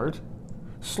risen Lord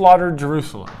slaughtered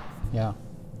Jerusalem. Yeah.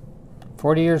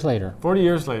 40 years later. 40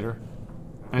 years later.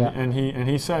 And, Yeah. and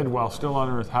he said, while still on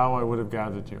earth, how I would have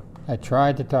gathered you. I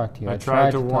tried to talk to you. I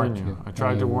tried to warn you. I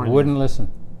tried to warn you. Wouldn't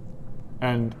listen.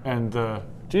 And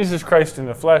Jesus Christ in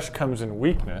the flesh comes in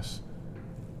weakness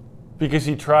because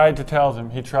he tried to tell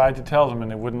them,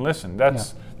 and they wouldn't listen.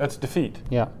 That's defeat.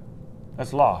 Yeah.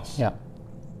 That's loss. Yeah.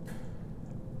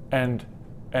 And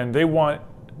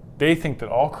they think that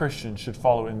all Christians should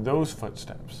follow in those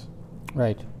footsteps.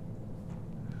 Right.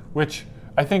 Which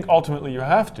I think ultimately you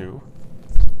have to.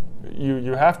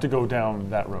 You have to go down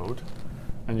that road,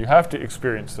 and you have to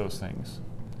experience those things.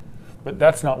 But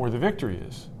that's not where the victory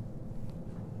is.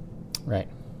 Right.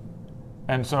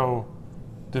 And so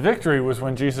the victory was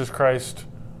when Jesus Christ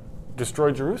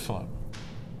destroyed Jerusalem.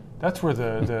 That's where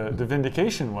the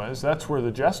vindication was. That's where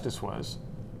the justice was.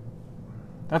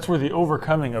 That's where the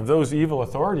overcoming of those evil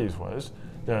authorities was.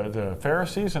 The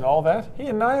Pharisees and all that, he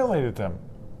annihilated them.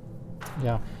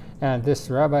 Yeah. And this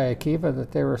Rabbi Akiva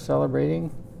that they were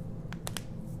celebrating,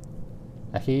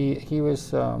 he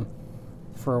was,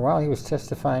 for a while, he was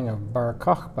testifying of Bar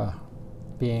Kokhba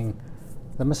being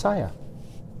the Messiah.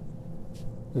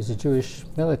 He was a Jewish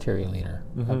military leader,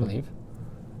 I believe.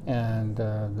 And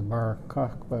the Bar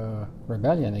Kokhba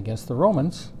rebellion against the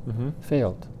Romans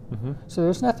failed. So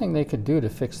there's nothing they could do to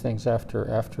fix things after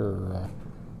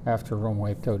Rome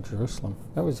wiped out Jerusalem.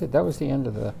 That was it. That was the end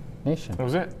of the nation. That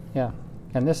was it. Yeah.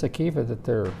 And this Akiva that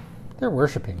they're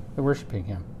worshiping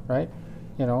him, right?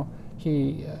 You know,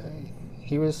 he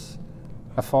was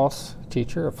a false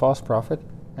teacher, a false prophet,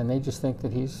 and they just think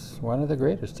that he's one of the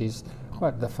greatest. He's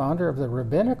the founder of the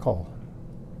rabbinical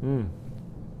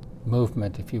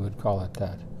movement, if you would call it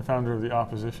that. The founder of the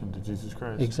opposition to Jesus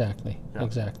Christ. Exactly. Yeah.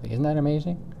 Exactly. Isn't that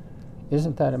amazing?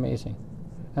 Isn't that amazing?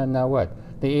 And now what?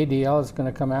 The ADL is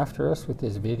going to come after us with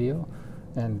this video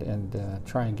and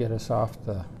try and get us off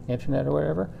the internet or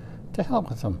whatever. To hell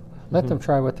with them. Let them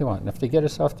try what they want. And if they get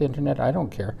us off the internet, I don't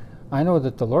care. I know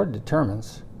that the Lord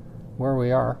determines where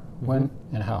we are, when,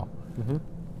 and how.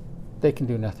 They can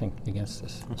do nothing against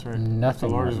us. That's right. Nothing.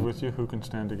 If the Lord is with you, who can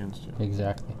stand against you?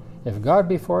 Exactly. If God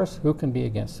be for us, who can be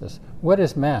against us? What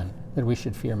is man that we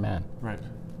should fear man? Right.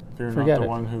 Fear Forget not the it.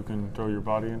 one who can throw your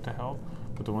body into hell,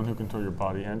 but the one who can throw your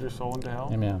body and your soul into hell.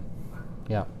 Amen.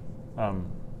 Yeah.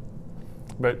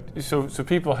 But so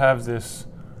people have this.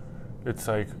 It's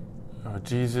like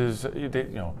Jesus. They're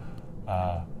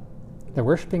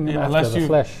worshiping him after the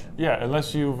flesh. Yeah,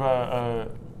 unless you've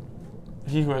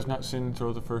he who has not sinned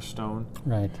throw the first stone.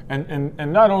 Right. And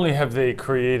not only have they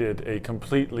created a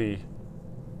completely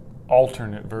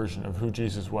alternate version of who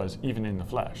Jesus was, even in the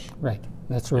flesh. Right.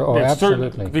 That's right. Oh,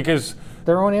 absolutely. Because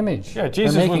their own image. Yeah,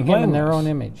 Jesus They're was making him in their blameless. own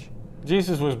image.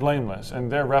 Jesus was blameless,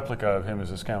 and their replica of him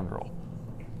is a scoundrel.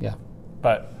 Yeah.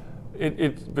 But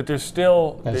but there's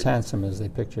still As handsome as they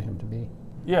picture him to be.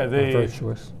 Yeah, they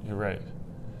virtuous. You're right.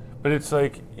 But it's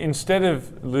like instead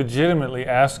of legitimately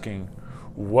asking,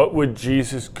 what would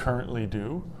Jesus currently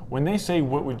do? When they say,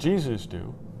 what would Jesus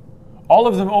do? All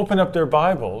of them open up their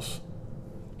Bibles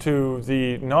to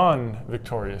the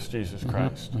non-victorious Jesus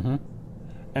Christ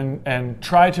and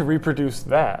try to reproduce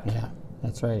that. Yeah,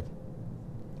 that's right.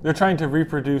 They're trying to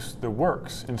reproduce the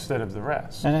works instead of the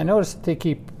rest. And I noticed they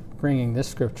keep bringing this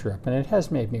scripture up, and it has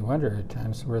made me wonder at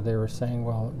times where they were saying,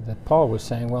 that Paul was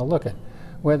saying, look at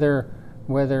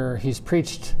whether he's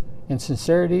preached in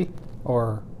sincerity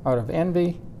or out of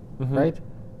envy, right?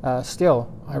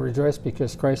 Still, I rejoice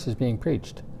because Christ is being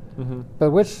preached. But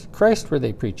which Christ were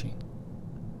they preaching?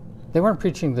 They weren't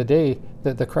preaching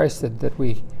the Christ that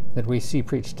we see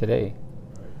preached today.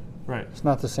 Right. It's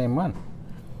not the same one.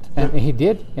 And he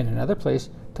did, in another place,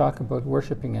 talk about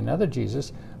worshiping another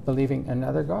Jesus, believing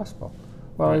another gospel.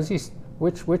 Well, right.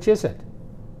 Which is it?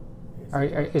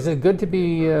 Is it good to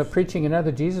be preaching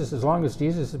another Jesus as long as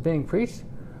Jesus is being preached?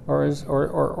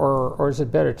 Or is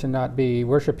it better to not be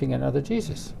worshiping another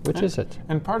Jesus? Which is it?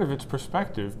 And part of it's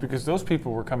perspective, because those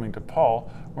people were coming to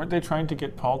Paul. Weren't they trying to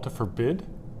get Paul to forbid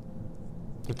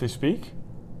that they speak?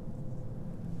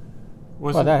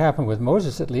 Well, that happened with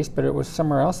Moses at least, but it was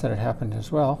somewhere else that it happened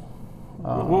as well.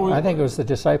 I think it was the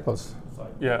disciples.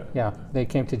 Yeah. Yeah, they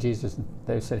came to Jesus and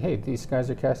they said, "Hey, these guys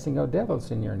are casting out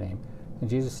devils in your name," and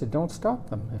Jesus said, "Don't stop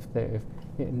them.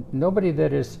 Nobody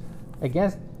that is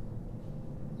against,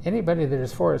 anybody that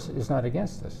is for us is not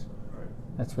against us." Right.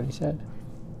 That's what he said.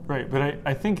 Right, but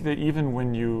I think that even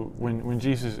when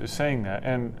Jesus is saying that,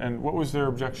 and what was their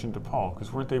objection to Paul?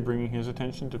 Because weren't they bringing his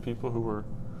attention to people who were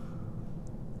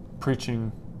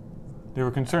preaching? They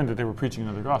were concerned that they were preaching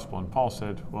another gospel, and Paul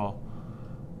said, well,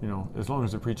 as long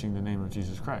as they're preaching the name of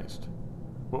Jesus Christ.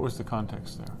 What was the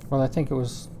context there? Well, I think it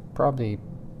was probably,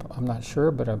 I'm not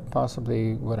sure, but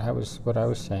possibly what I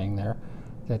was saying there,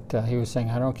 that he was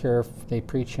saying, I don't care if they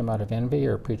preach him out of envy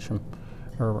or preach him,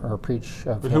 or preach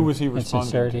of but who was he in responding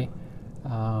sincerity.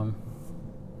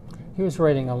 He was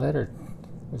writing a letter.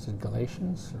 Was it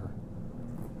Galatians? Or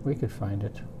we could find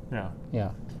it. Yeah.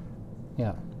 Yeah.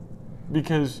 Yeah.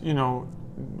 Because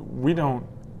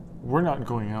we're not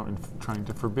going out and trying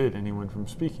to forbid anyone from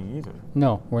speaking either.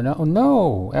 No, we're not.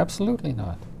 No, absolutely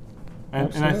not.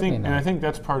 And I think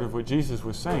that's part of what Jesus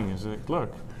was saying is that,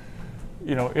 look,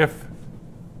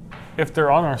 if they're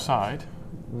on our side,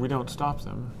 we don't stop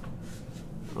them.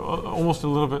 Almost a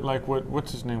little bit like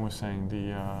what's his name was saying,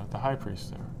 the high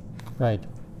priest there. Right.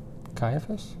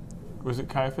 Caiaphas? Was it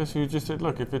Caiaphas who just said,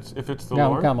 look, if it's the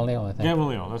Lord? Gamaliel, I think.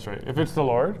 Gamaliel, that's right. If it's the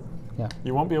Lord, yeah,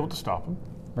 you won't be able to stop him.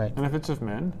 Right. And if it's of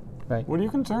men, right, what are you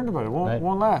concerned about? It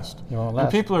won't last. It won't last.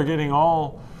 And people are getting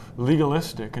all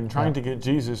legalistic and trying to get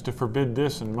Jesus to forbid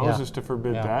this and Moses to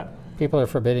forbid that. People are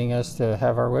forbidding us to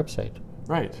have our website.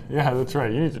 Right. Yeah, that's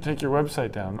right. You need to take your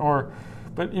website down.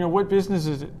 But what business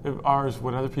is it of ours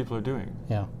what other people are doing?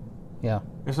 Yeah. Yeah.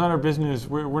 It's not our business.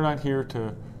 We're not here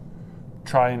to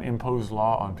try and impose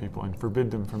law on people and forbid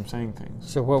them from saying things.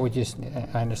 So what would you,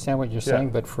 I understand what you're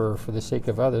saying, but for the sake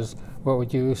of others, what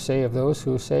would you say of those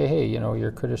who say, hey,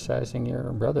 you're criticizing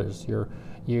your brothers,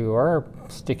 you are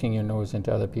sticking your nose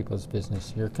into other people's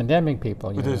business, you're condemning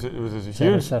people, there's a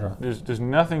huge, there's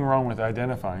nothing wrong with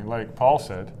identifying, like Paul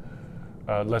said,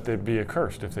 let they be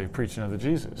accursed if they preach another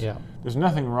Jesus. Yeah. There's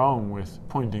nothing wrong with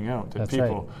pointing out that That's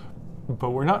people, but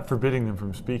we're not forbidding them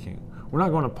from speaking. We're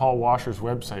not going to Paul Washer's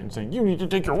website and saying, you need to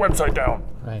take your website down.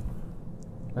 Right.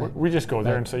 Right. We just go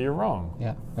there and say, you're wrong.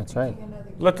 Yeah, that's right.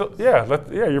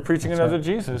 You're preaching another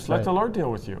Jesus. Let the Lord deal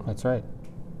with you. That's right.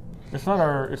 It's not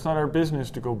our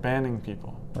business to go banning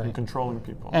people and controlling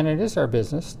people. And it is our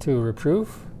business to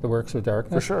reprove the works of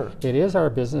darkness. For sure. It is our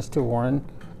business to warn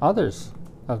others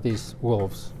of these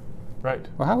wolves. Right.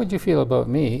 Well, how would you feel about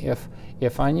me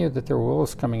if I knew that there were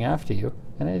wolves coming after you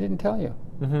and I didn't tell you?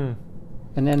 Mm-hmm.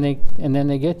 And then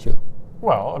they get you.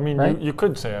 Well, I mean, you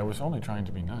could say I was only trying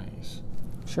to be nice.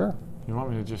 Sure. You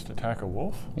want me to just attack a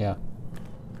wolf? Yeah.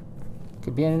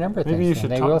 Could be any number of things.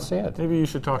 They will say it. Maybe you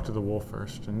should talk to the wolf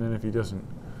first, and then if he doesn't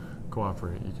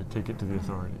cooperate, you could take it to the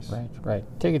authorities. Right.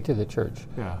 Take it to the church.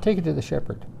 Yeah. Take it to the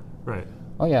shepherd. Right.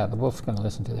 Oh yeah, the wolf's going to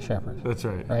listen to the shepherd. That's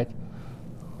right. Right.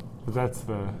 But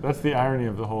that's the irony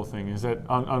of the whole thing, is that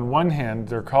on one hand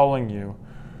they're calling you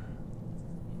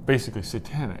basically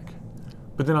satanic,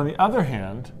 but then on the other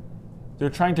hand, they're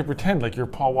trying to pretend like you're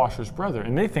Paul Washer's brother,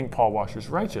 and they think Paul Washer's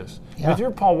righteous. Yeah. And if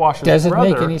you're Paul Washer's brother,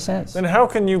 doesn't make any sense. Then how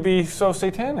can you be so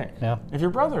satanic? Yeah. If you're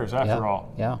brothers, after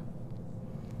all. Yeah.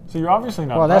 So you're obviously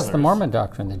not. Well, brothers. that's the Mormon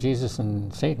doctrine that Jesus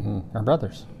and Satan are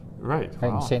brothers. Right.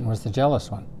 Wow. And Satan was the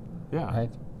jealous one. Yeah.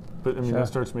 Right. But that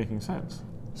starts making sense.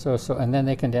 So and then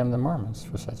they condemn the Mormons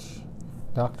for such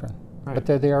doctrine. Right.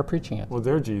 But they are preaching it. Well,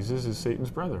 their Jesus is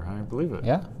Satan's brother. I believe it.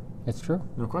 Yeah, it's true.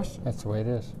 No question. That's the way it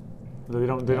is. They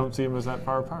don't see him as that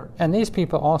far apart. And these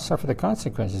people all suffer the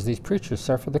consequences. These preachers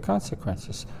suffer the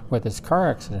consequences, whether it's car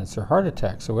accidents or heart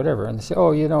attacks or whatever. And they say,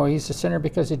 oh, he's a sinner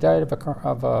because he died of a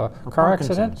car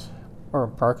accident or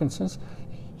Parkinson's.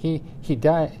 He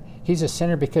died. He's a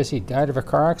sinner because he died of a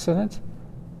car accident.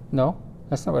 No,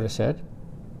 that's not what I said.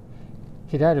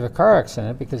 He died of a car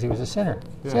accident because he was a sinner.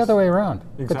 Yes. It's the other way around.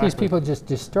 Exactly. But these people just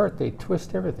distort. They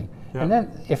twist everything. Yeah. And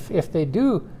then if they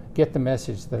do get the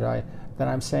message that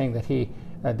I'm saying that he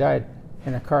died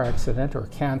in a car accident or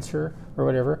cancer or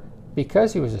whatever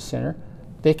because he was a sinner,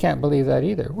 they can't believe that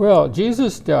either. Well,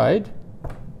 Jesus died.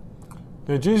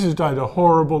 Yeah, Jesus died a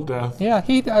horrible death. Yeah,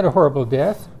 he died a horrible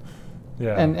death.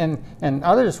 Yeah. And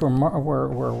others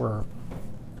were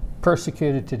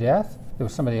persecuted to death. There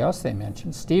was somebody else they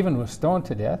mentioned. Stephen was stoned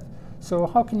to death. So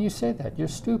how can you say that? You're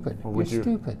stupid. Well, You're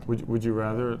stupid. Would you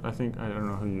rather? I don't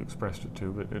know who you expressed it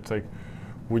to, but it's like,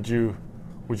 would you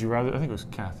rather? I think it was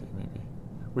Kathy, maybe.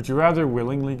 Would you rather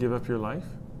willingly give up your life,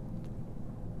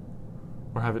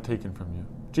 or have it taken from you?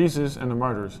 Jesus and the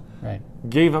martyrs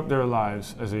gave up their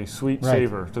lives as a sweet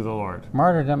savor to the Lord.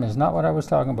 Martyrdom is not what I was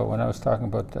talking about when I was talking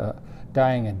about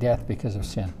dying a death because of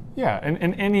sin. Yeah, and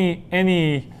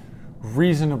any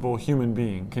reasonable human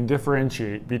being can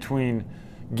differentiate between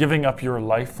giving up your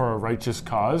life for a righteous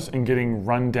cause and getting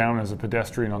run down as a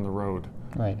pedestrian on the road.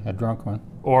 Right, a drunk one.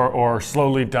 Or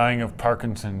slowly dying of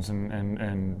Parkinson's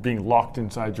and being locked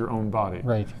inside your own body.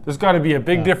 Right. There's got to be a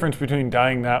big difference between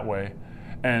dying that way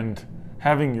and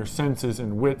having your senses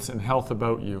and wits and health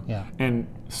about you and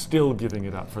still giving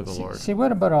it up for the Lord. See,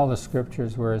 what about all the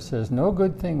scriptures where it says, no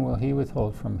good thing will he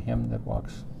withhold from him that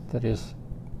walks, that is...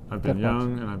 I've been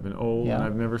young and I've been old and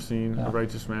I've never seen a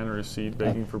righteous man or his seed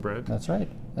begging for bread. That's right.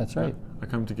 That's right. I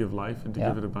come to give life and to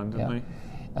give it abundantly.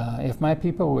 If my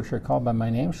people, which are called by my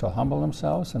name, shall humble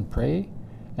themselves and pray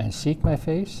and seek my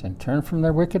face and turn from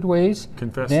their wicked ways,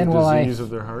 confess the disease of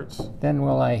their hearts, then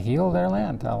will I heal their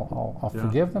land. I'll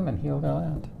forgive them and heal their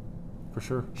land. For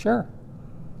sure. Sure.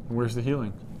 And where's the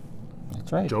healing?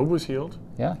 That's right. Job was healed.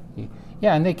 Yeah.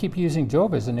 And they keep using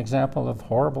Job as an example of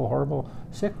horrible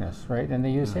sickness, right? And they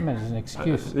use him as an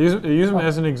excuse. They use him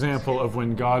as an example of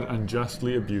when God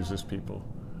unjustly abuses people.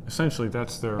 Essentially,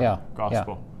 that's their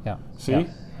gospel. Yeah. See?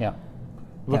 Yeah.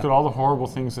 Look at all the horrible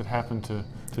things that happened to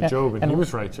Job, and he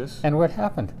was righteous. And what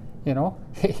happened? You know,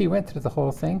 he went through the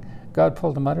whole thing. God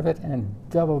pulled him out of it and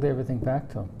doubled everything back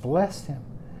to him. Blessed him.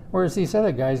 Whereas these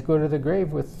other guys go to the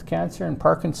grave with cancer and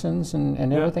Parkinson's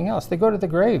and everything else. They go to the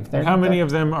grave. And how many of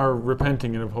them are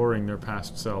repenting and abhorring their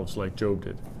past selves like Job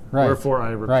did? Right. Wherefore I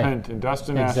repent in dust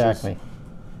and ashes. Exactly.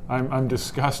 I'm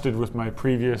disgusted with my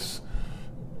previous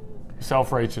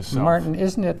self-righteous self. Martin,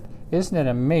 isn't it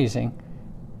amazing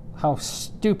how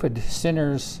stupid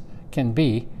sinners can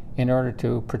be in order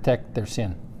to protect their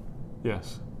sin?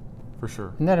 Yes, for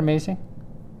sure. Isn't that amazing?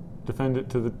 Defend it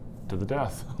to the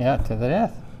death. Yeah, to the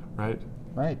death.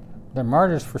 Right. They're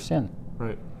martyrs for sin.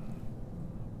 Right.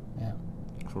 Yeah.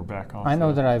 So we're back off. I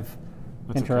know that I've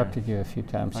interrupted you a few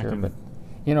times here, but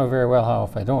you know very well how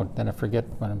if I don't, then I forget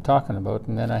what I'm talking about,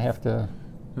 and then I have to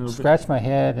scratch my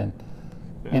head and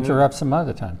interrupt some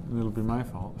other time. And it'll be my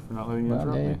fault for not letting you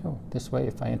interrupt me. There you go. This way,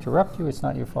 if I interrupt you, it's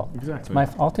not your fault. Exactly.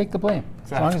 I'll take the blame.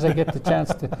 Exactly. As long as I get the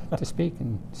chance to speak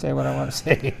and say what I want to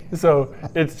say. So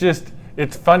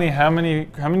it's funny how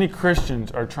many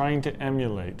Christians are trying to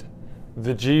emulate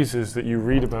the Jesus that you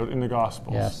read about in the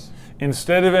Gospels,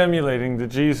 instead of emulating the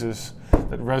Jesus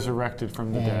that resurrected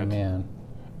from the dead. Amen.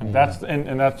 And that's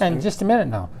and just a minute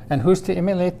now. And who's to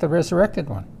emulate the resurrected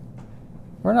one?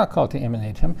 We're not called to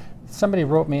emulate him. Somebody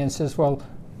wrote me and says, well,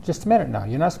 just a minute now.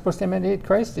 You're not supposed to emulate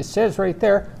Christ? It says right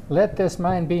there, let this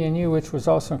mind be in you, which was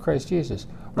also in Christ Jesus.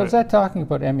 Well, is that talking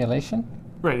about emulation?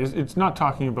 Right. It's not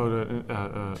talking about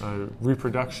a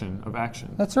reproduction of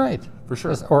action. That's right. For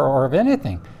sure. Or of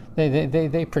anything.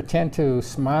 They pretend to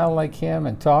smile like him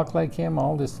and talk like him,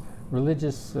 all this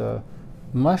religious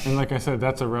mush. And like I said,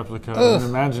 that's a replica of an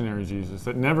imaginary Jesus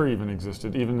that never even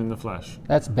existed, even in the flesh.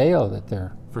 That's Baal that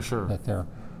they're... For sure.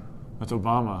 That's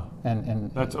Obama. And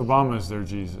that's Obama's their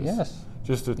Jesus. Yes.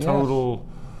 Just a total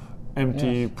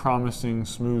empty, promising,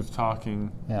 smooth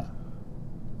talking. Yeah.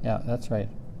 Yeah, that's right.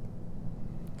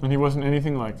 And he wasn't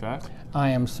anything like that. I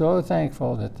am so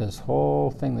thankful that this whole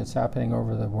thing that's happening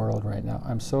over the world right now,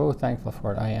 I'm so thankful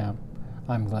for it. I am.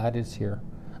 I'm glad it's here.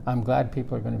 I'm glad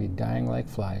people are going to be dying like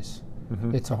flies.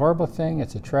 Mm-hmm. It's a horrible thing.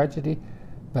 It's a tragedy.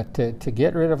 But to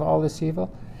get rid of all this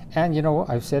evil, and you know,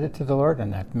 I've said it to the Lord,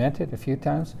 and I've meant it a few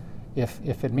times,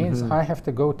 if it means I have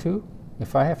to go too,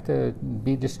 if I have to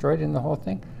be destroyed in the whole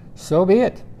thing, so be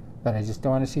it. But I just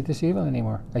don't want to see this evil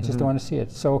anymore. I just don't want to see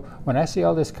it. So when I see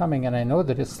all this coming, and I know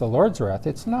that it's the Lord's wrath,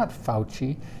 it's not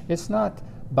Fauci, it's not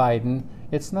Biden,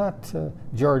 it's not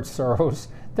George Soros.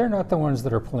 They're not the ones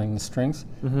that are pulling the strings.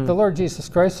 The Lord Jesus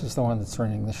Christ is the one that's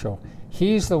running the show.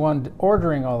 He's the one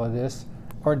ordering all of this,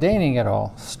 ordaining it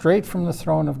all, straight from the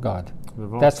throne of God.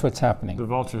 That's what's happening. The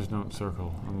vultures don't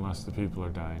circle unless the people are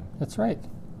dying. That's right.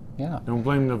 Yeah. Don't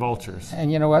blame the vultures.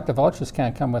 And you know what? The vultures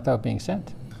can't come without being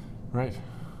sent. Right.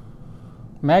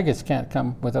 Maggots can't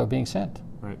come without being sent.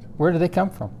 Right. Where do they come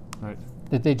from? Right.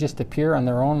 Did they just appear on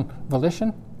their own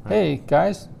volition? Right. Hey,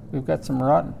 guys, we've got some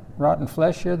rotten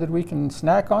flesh here that we can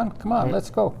snack on. Come on, let's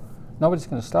go. Nobody's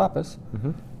going to stop us.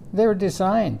 They were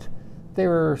designed. They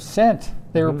were sent.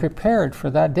 They were prepared for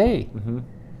that day.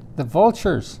 The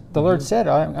vultures, the Lord said,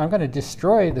 I'm going to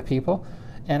destroy the people,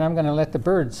 and I'm going to let the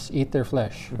birds eat their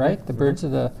flesh, right? The birds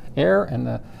of the air and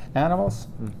the animals,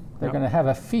 they're going to have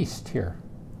a feast here,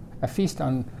 a feast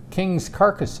on kings'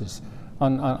 carcasses,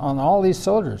 on all these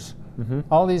soldiers,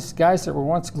 all these guys that were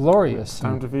once glorious.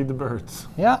 Time to feed the birds.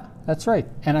 Yeah, that's right.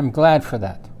 And I'm glad for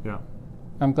that. Yeah.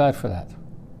 I'm glad for that.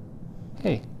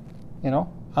 Hey, you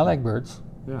know, I like birds.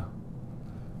 Yeah.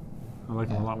 I like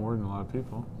them a lot more than a lot of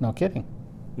people. No kidding.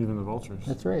 Even the vultures.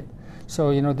 That's right.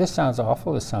 So, you know, this sounds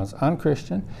awful. This sounds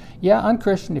unchristian. Yeah,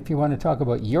 unchristian if you want to talk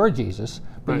about your Jesus,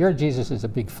 but your Jesus is a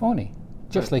big phony,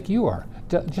 just like you are.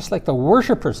 Just like the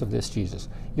worshipers of this Jesus.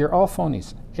 You're all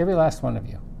phonies, every last one of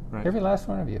you. Right. Every last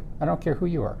one of you. I don't care who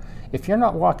you are. If you're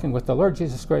not walking with the Lord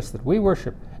Jesus Christ that we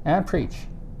worship and preach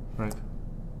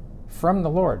from the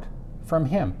Lord, from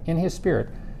Him, in His Spirit,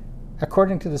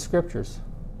 according to the Scriptures,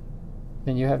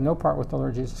 then you have no part with the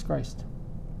Lord Jesus Christ.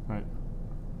 Right.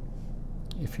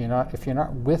 If you're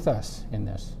not with us in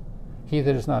this, he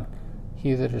that is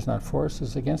not for us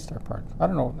is against our part. I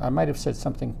don't know. I might have said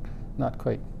something not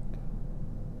quite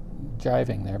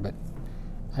jiving there, but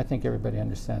I think everybody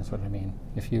understands what I mean.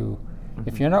 If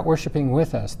you're not worshiping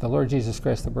with us, the Lord Jesus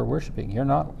Christ that we're worshiping, you're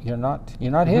not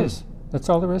His. That's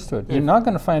all there is to it. You're not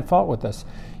going to find fault with us.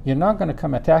 You're not going to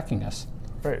come attacking us.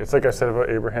 Right. It's like I said about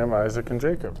Abraham, Isaac, and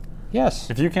Jacob. Yes.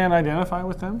 If you can't identify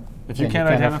with them, if you Then can't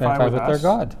identify with their us,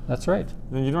 God. That's right.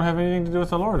 then you don't have anything to do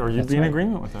with the Lord, or you'd be in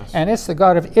agreement with us. And it's the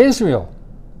God of Israel.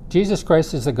 Jesus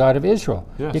Christ is the God of Israel.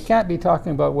 Yes. You can't be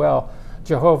talking about, well,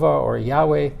 Jehovah or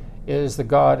Yahweh is the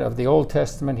God of the Old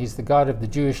Testament. He's the God of the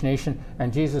Jewish nation,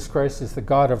 and Jesus Christ is the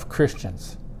God of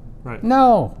Christians. Right.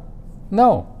 No.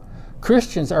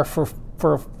 Christians are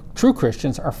true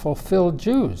Christians are fulfilled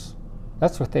Jews.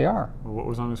 That's what they are. Well, what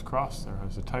was on his cross there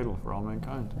as a title for all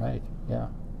mankind? Right. Yeah.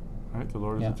 Right. The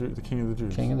Lord is the King of the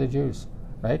Jews. King of the Jews.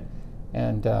 Right.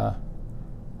 And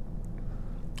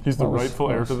he's the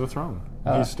rightful heir to the throne.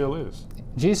 He still is.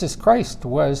 Jesus Christ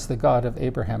was the God of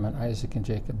Abraham and Isaac and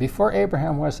Jacob. Before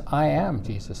Abraham was, I am,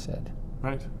 Jesus said.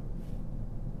 Right.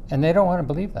 And they don't want to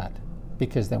believe that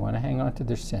because they want to hang on to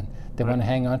their sin. They want to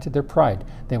hang on to their pride.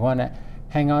 They want to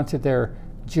hang on to their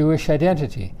Jewish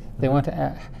identity. They want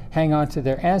to hang on to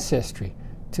their ancestry,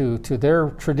 to their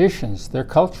traditions, their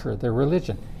culture, their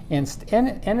religion.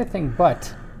 Anything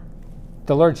but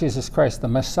the Lord Jesus Christ, the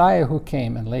Messiah who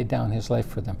came and laid down his life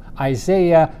for them.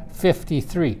 Isaiah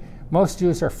 53. Most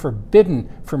Jews are forbidden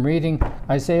from reading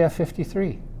Isaiah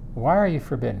 53. Why are you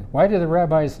forbidden? Why do the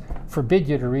rabbis forbid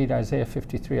you to read Isaiah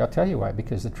 53? I'll tell you why.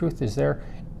 Because the truth is there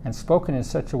and spoken in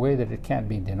such a way that it can't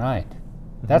be denied.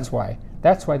 That's why.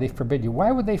 That's why they forbid you.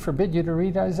 Why would they forbid you to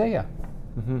read Isaiah?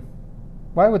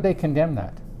 Why would they condemn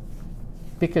that?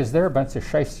 Because they're a bunch of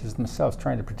shysters themselves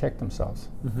trying to protect themselves,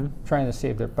 trying to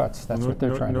save their butts. That's what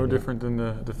they're trying to do. No different than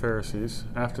the Pharisees.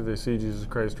 After they see Jesus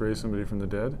Christ raise somebody from the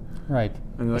dead. Right.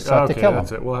 And they're like, oh, okay,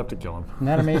 that's it. We'll have to kill him. Isn't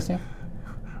that amazing?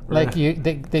 Like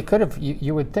they could have,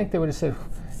 you would think they would have said,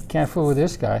 can't fool with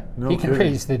this guy. He can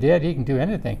raise the dead. He can do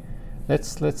anything.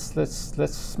 Let's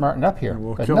smarten up here. And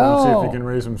we'll but kill him and see if he can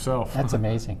raise himself. That's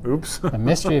amazing. Oops. A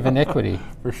mystery of iniquity.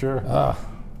 For sure.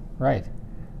 Right.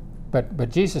 But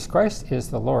Jesus Christ is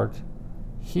the Lord.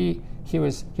 He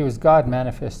was God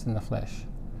manifest in the flesh.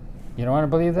 You don't want to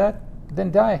believe that? Then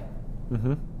die.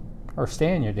 Or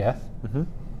stay in your death.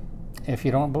 If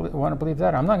you don't want to believe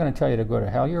that, I'm not going to tell you to go to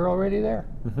hell. You're already there.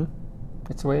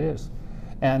 It's the way it is.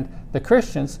 And the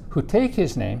Christians who take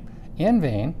his name in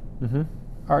vain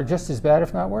are just as bad,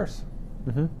 if not worse.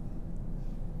 And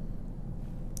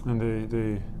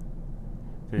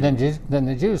than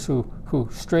the Jews who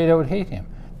straight out hate him.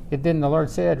 Didn't the Lord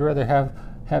say, I'd rather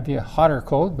have you hot or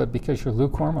cold, but because you're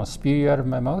lukewarm, I'll spew you out of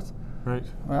my mouth? Right.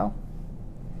 Well.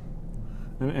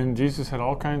 And Jesus had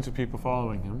all kinds of people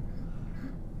following him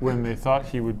when they thought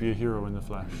he would be a hero in the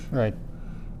flesh. Right.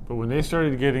 But when they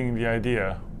started getting the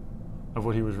idea of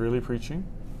what he was really preaching,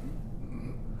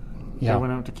 they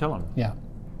went out to kill him. Yeah.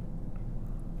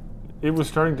 It was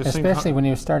starting to sink. Especially when he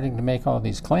was starting to make all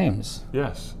these claims.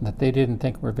 Yes. That they didn't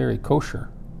think were very kosher.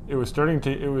 It was starting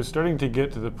to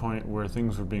get to the point where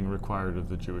things were being required of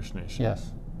the Jewish nation.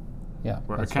 Yes. Yeah.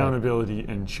 Where accountability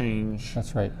and change.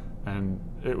 That's right. And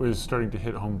it was starting to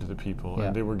hit home to the people,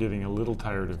 and they were getting a little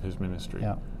tired of his ministry.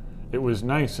 Yeah. It was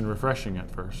nice and refreshing at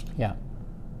first. Yeah.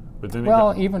 But then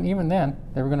even then,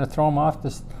 they were going to throw him off the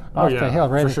hill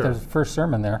right at the first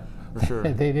sermon there. For sure.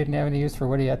 They didn't have any use for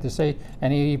what he had to say,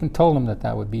 and he even told them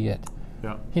that would be it.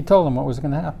 Yeah. He told them what was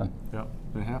going to happen. Yeah,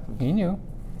 it happened. He knew.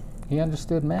 He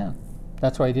understood man.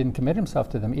 That's why he didn't commit himself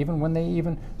to them, even when they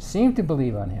even seemed to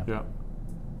believe on him. Yeah.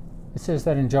 It says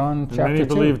that in John chapter 2. Many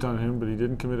believed on him, but he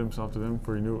didn't commit himself to them,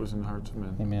 for he knew it was in the hearts of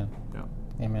men. Amen. Yeah.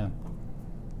 Amen.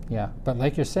 Yeah, but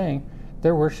like you're saying,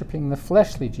 they're worshiping the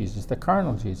fleshly Jesus, the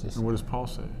carnal Jesus. And what does Paul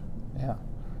say? Yeah.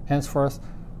 Henceforth,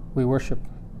 we worship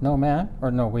no man,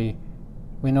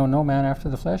 we know no man after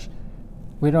the flesh.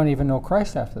 We don't even know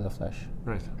Christ after the flesh.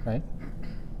 Right. Right?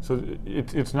 So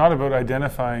it's not about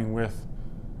identifying with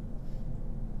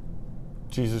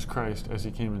Jesus Christ as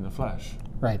he came in the flesh.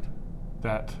 Right.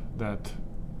 That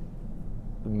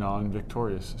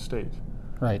non-victorious state.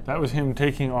 Right. That was him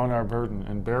taking on our burden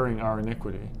and bearing our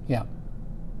iniquity. Yeah.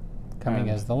 Coming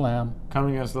as the Lamb.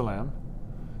 Coming as the Lamb.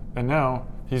 And now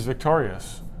he's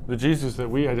victorious. The Jesus that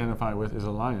we identify with is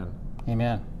a lion.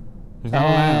 Amen. He's not a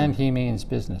lamb. And he means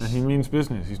business. And he means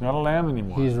business. He's not a lamb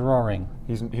anymore. He's roaring.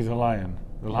 He's a lion.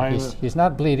 The lion. He's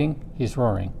not bleeding, he's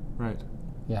roaring. Right.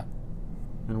 Yeah.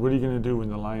 And what are you going to do when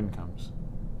the lion comes?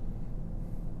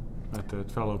 Like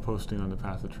that fellow posting on the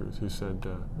Path of Truth who said,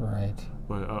 right.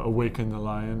 Awaken the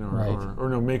lion, Right. or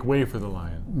no, make way for the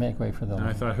lion. Make way for the And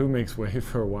lion. I thought, who makes way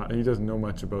for a lion? He doesn't know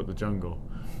much about the jungle.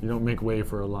 You don't make way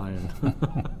for a lion.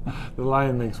 The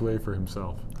lion makes way for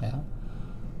himself. Yeah.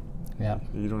 Yeah.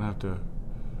 You don't have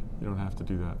to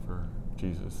do that for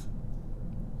Jesus.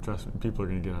 Trust me, people are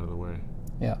going to get out of the way.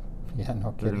 Yeah. Yeah, no They're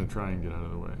going kidding. to try and get out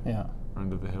of the way. Yeah.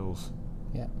 Under the hills.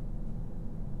 Yeah.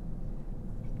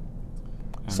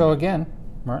 And So again,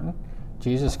 Martin,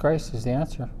 Jesus Christ is the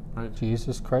answer. Right.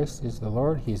 Jesus Christ is the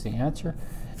Lord. He's the answer.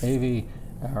 Avi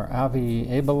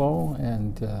Abelo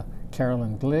and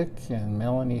Carolyn Glick and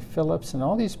Melanie Phillips and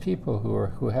all these people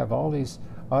who have all these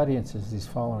audiences, these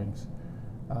followings.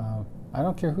 I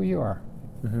don't care who you are.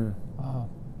 Mm-hmm.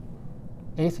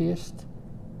 Atheist,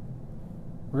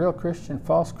 real Christian,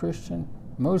 false Christian,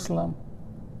 Muslim,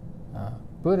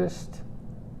 Buddhist,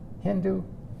 Hindu,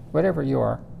 whatever you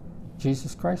are,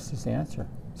 Jesus Christ is the answer.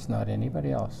 It's not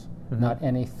anybody else, not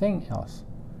anything else.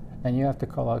 And you have to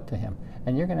call out to him.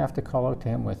 And you're going to have to call out to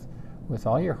him with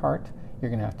all your heart. You're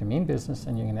going to have to mean business,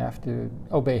 and you're going to have to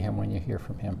obey him when you hear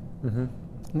from him. Mm-hmm.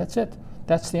 And that's it.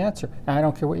 That's the answer. And I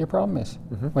don't care what your problem is.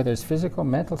 Whether it's physical,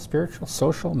 mental, spiritual,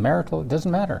 social, marital, it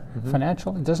doesn't matter.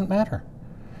 Financial, it doesn't matter.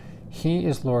 He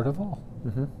is Lord of all.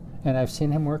 And I've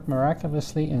seen him work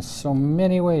miraculously in so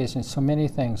many ways, in so many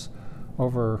things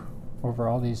over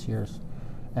all these years.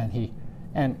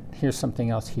 And here's something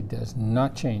else, he does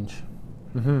not change.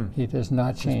 He does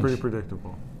not change. He's pretty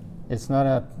predictable. It's not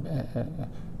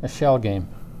a shell game.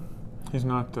 He's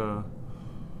not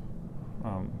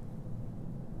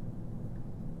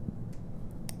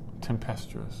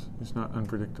tempestuous. He's not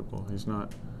unpredictable.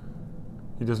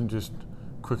 He doesn't just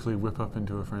quickly whip up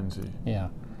into a frenzy. Yeah.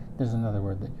 There's another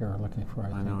word that you're looking for, I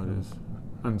think. I know it is.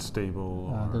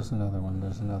 Unstable. There's another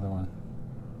one.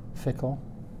 Fickle.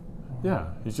 Yeah,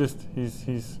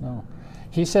 he's No.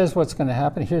 He says what's going to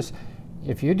happen.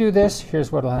 If you do this,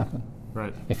 here's what'll happen.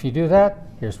 right. If you do that,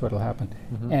 here's what'll happen.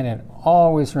 And it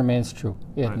always remains true.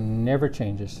 It Right. never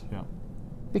changes. Yeah.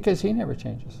 Because he never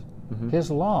changes.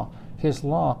 His law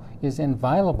is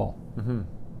inviolable.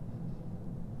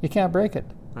 You can't break it.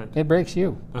 Right. It breaks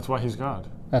you. That's why he's God.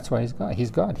 That's why he's God.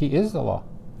 He's God. He is the law.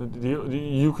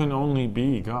 You can only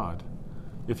be God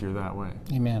if you're that way.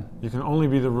 Amen. You can only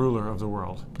be the ruler of the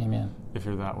world Amen. if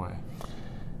you're that way.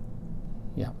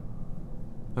 Yeah,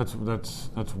 That's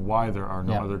why there are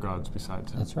no Yeah. other gods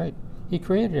besides him. that's right. He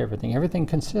created everything. Everything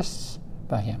consists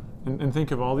by him. And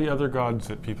think of all the other gods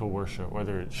that people worship,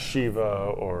 whether it's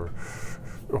Shiva or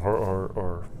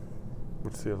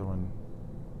what's the other one?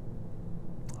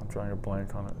 I'm drawing a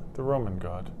blank on it. The Roman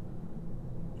god.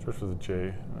 Starts with a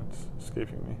J. That's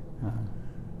escaping me.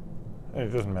 It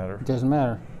doesn't matter. It doesn't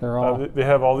matter. They're all. They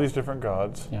have all these different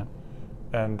gods. Yeah.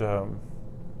 And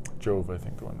Jove, I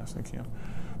think, the one I was thinking of.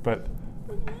 But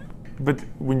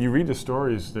when you read the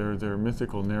stories, they're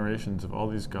mythical narrations of all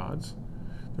these gods.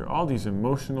 They're all these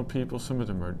emotional people. Some of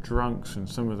them are drunks, and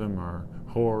some of them are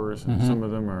whores, and some of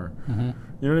them are,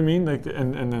 you know what I mean? Like,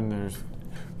 and then there's,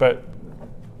 but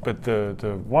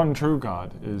the one true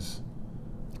God is.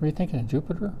 Were you thinking of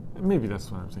Jupiter? Maybe that's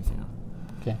what I'm thinking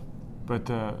of. Okay. But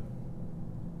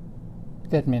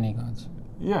They had many gods.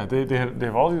 yeah, they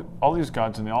have all these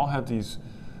gods, and they all have these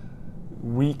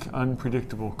weak,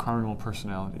 unpredictable, carnal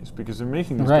personalities because they're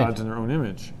making these Right. gods in their own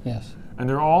image. Yes. And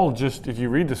they're all just, if you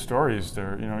read the stories,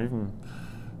 they're, even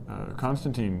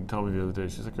Constantine told me the other day,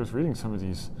 she's like, I was reading some of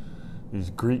these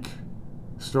Greek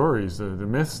stories, the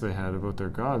myths they had about their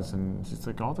gods, and she's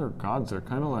like, all their gods are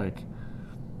kind of like,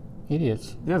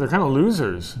 Idiots. yeah, they're kind of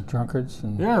losers. Drunkards.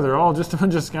 And Yeah, they're all just a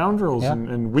bunch of scoundrels Yeah,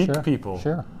 and weak sure, people.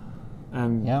 Sure.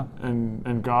 And, Yeah.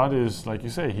 and God is, like you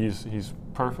say, he's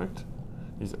perfect,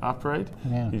 he's upright,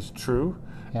 Yeah. he's true,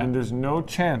 Yeah. and there's no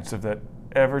chance of that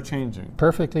ever changing.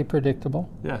 Perfectly predictable.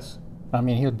 Yes. I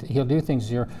mean, he'll do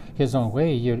things his own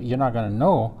way. You're not going to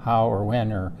know how or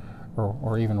when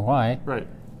or even why. Right.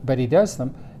 But he does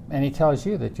them, and he tells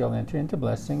you that you'll enter into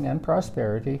blessing and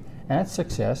prosperity and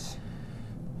success,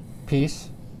 peace,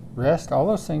 rest, all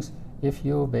those things, if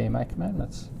you obey my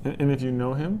commandments. And if you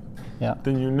know him, Yeah.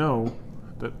 then you know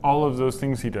that all of those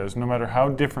things he does, no matter how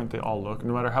different they all look,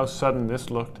 no matter how sudden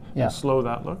this looked Yeah. and slow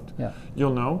that looked, Yeah.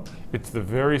 you'll know it's the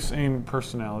very same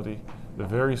personality, the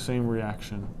very same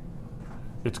reaction.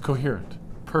 It's coherent,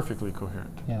 perfectly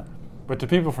coherent. Yeah. But to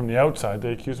people from the outside,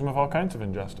 they accuse him of all kinds of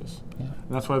injustice. Yeah. And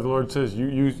that's why the Lord says,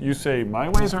 you say, my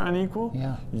ways are unequal,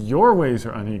 Yeah. your ways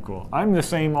are unequal. I'm the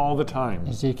same all the time.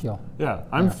 Ezekiel. Yeah,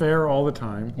 I'm fair all the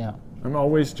time. Yeah. I'm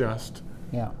always just.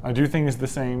 Yeah. I do things the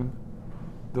same.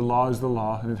 The law is the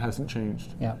law, and it hasn't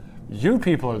changed. Yeah. You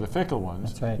people are the fickle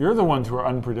ones. That's right. You're the ones who are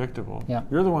unpredictable. Yeah.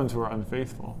 You're the ones who are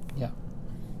unfaithful. Yeah.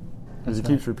 Because he That's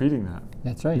right. keeps repeating that.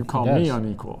 That's right. You he call does. me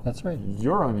unequal. That's right.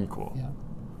 You're unequal. Yeah.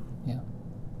 Yeah.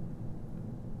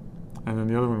 And then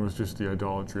the other one was just the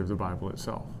idolatry of the Bible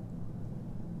itself.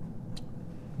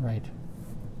 Right.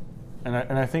 And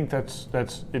I think that's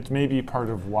it's maybe part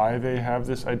of why they have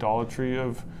this idolatry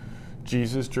of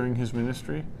Jesus during his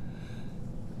ministry.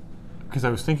 Because I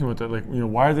was thinking about that, like,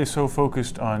 why are they so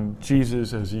focused on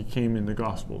Jesus as he came in the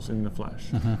Gospels, in the flesh?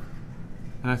 Mm-hmm.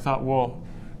 And I thought, well,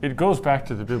 it goes back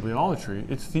to the bibliolatry.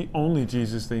 It's the only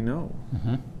Jesus they know.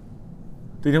 Mm-hmm.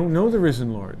 They don't know the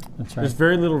risen Lord. That's right. There's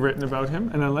very little written about him,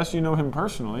 and unless you know him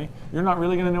personally, you're not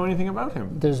really going to know anything about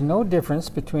him. There's no difference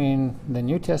between the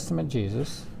New Testament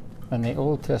Jesus and the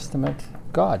Old Testament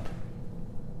God.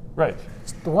 Right.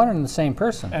 It's the one and the same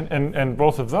person. And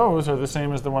both of those are the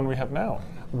same as the one we have now.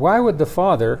 Why would the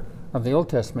father of the Old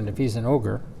Testament, if he's an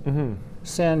ogre, Mm-hmm.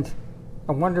 send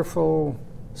a wonderful,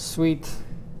 sweet,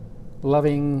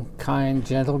 loving, kind,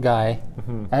 gentle guy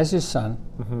Mm-hmm. as his son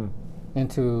Mm-hmm.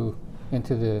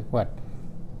 into the what?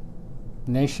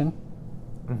 Nation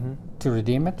Mm-hmm. to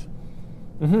redeem it?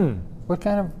 Mm-hmm. What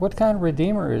kind of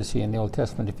redeemer is he in the Old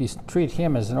Testament? If you treat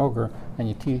him as an ogre and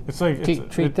you It's like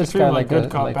treat this treat guy him like good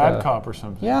cop, like bad cop or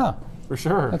something. Yeah, For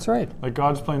sure. that's right. Like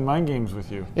God's playing mind games with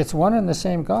you. It's one and the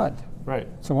same God. Right.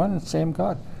 It's one and the same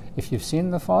God. If you've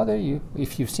seen the Father,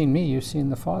 if you've seen me, you've seen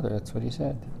the Father. That's what he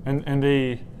said. And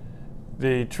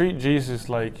they treat Jesus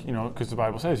like, because the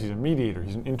Bible says he's a mediator,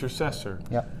 he's an intercessor.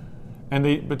 Yeah.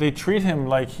 But they treat him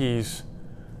like he's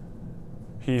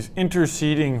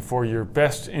interceding for your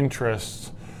best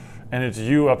interests, and it's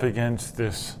you up against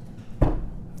this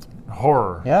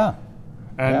horror. Yeah.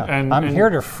 And I'm here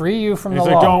to free you from the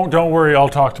he's law. like, don't worry, I'll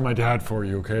talk to my dad for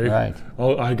you, okay? Right.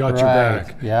 I got your Right,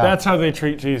 back. yeah. That's how they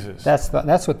treat Jesus.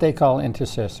 That's what they call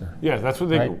intercessor. Yeah, that's what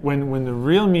they. Right. When the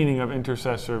real meaning of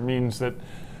intercessor means that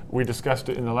we discussed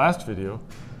it in the last video.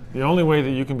 The only way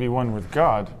that you can be one with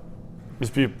God is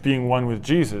being one with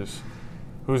Jesus,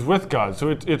 who's with God. So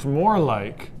it's more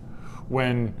like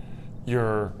when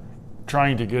you're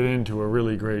trying to get into a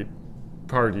really great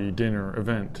party, dinner,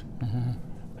 event, Mm-hmm.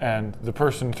 and the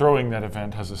person throwing that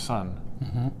event has a son.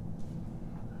 Mm-hmm.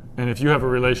 And if you have a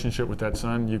relationship with that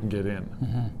son, you can get in.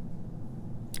 Mm-hmm.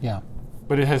 Yeah.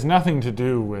 But it has nothing to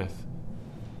do with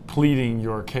pleading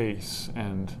your case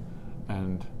and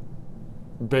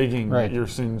begging Right. that your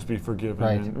sins be forgiven.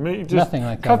 Right. And just Nothing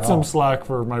like that cut at some all. slack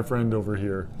for my friend over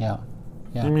here. Yeah.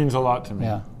 Yeah. He means a lot to me.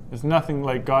 Yeah. It's nothing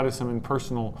like God is some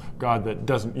impersonal God that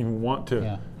doesn't even want to.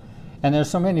 Yeah. And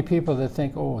there's so many people that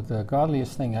think, oh, the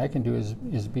godliest thing I can do is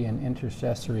be an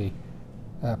intercessory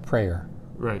prayer,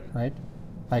 Right. right?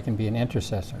 I can be an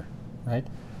intercessor, right?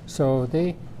 So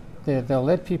they'll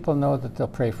let people know that they'll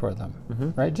pray for them,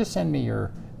 Mhm. right? Just send me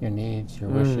your needs, your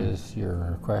wishes, your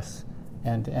requests,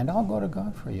 and I'll go to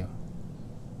God for you.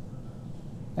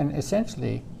 And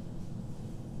essentially,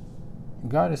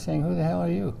 God is saying, who the hell are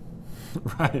you?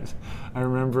 Right. I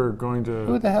remember going to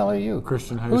Who the hell are you?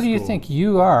 Christian high Who school. do you think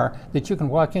you are that you can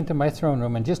walk into my throne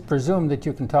room and just presume that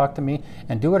you can talk to me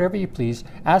and do whatever you please,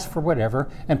 ask for whatever,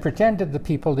 and pretend to the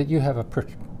people that you have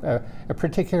a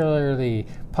particularly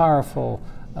powerful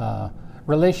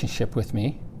relationship with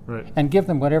me, Right. and give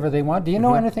them whatever they want? Do you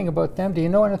know anything about them? Do you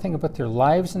know anything about their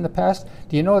lives in the past?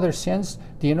 Do you know their sins?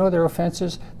 Do you know their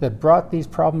offenses that brought these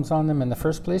problems on them in the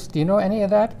first place? Do you know any of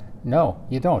that? No,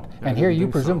 you don't. I And here didn't you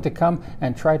think presume so. to come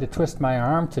and try to twist my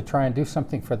arm to try and do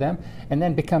something for them, and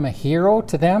then become a hero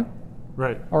to them,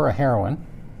 Right. or a heroine,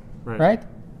 Right. right?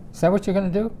 Is that what you're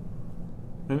going to do?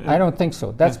 And I don't think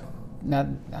so. That's now,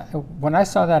 when I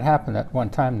saw that happen at one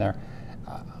time there,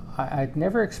 I'd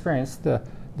never experienced the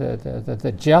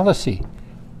jealousy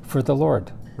for the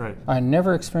Lord. Right. I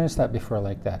never experienced that before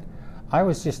like that. I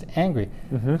was just angry.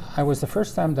 Mm-hmm. I was the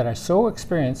first time that I so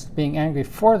experienced being angry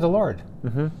for the Lord.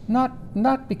 Mm-hmm.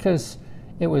 Not because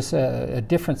it was a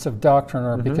difference of doctrine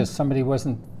or because somebody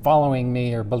wasn't following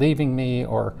me or believing me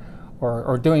or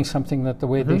doing something that the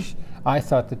way I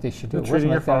thought that they should do. You're It treating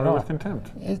wasn't your like that at father all. with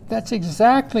contempt. That's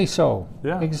exactly so.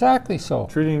 Yeah. Exactly so.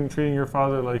 Treating your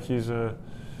father like he's a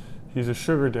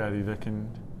sugar daddy that can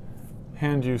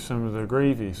hand you some of the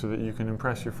gravy so that you can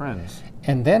impress your friends.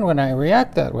 And then when I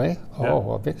react that way, Yeah.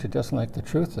 well, Victor doesn't like the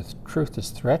truth. The truth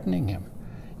is threatening him.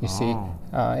 You see, Oh.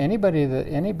 anybody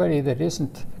that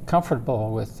isn't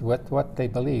comfortable with what they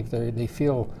believe, they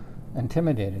feel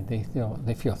intimidated.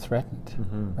 They feel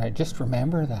threatened. Right? Just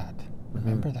remember that.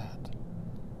 Remember that.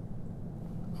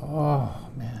 Oh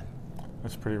man.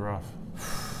 That's pretty rough.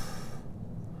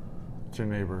 It's your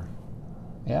neighbor.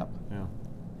 Yeah. Yeah.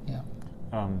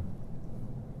 Yeah.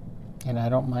 And I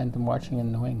don't mind them watching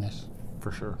and knowing this.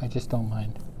 For sure. I just don't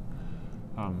mind.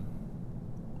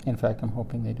 In fact, I'm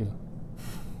hoping they do.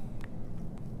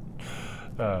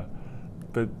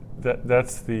 But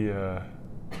that's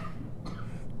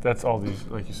that's all these,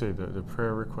 like you say, the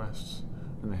prayer requests,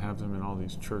 and they have them in all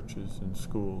these churches and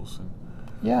schools. And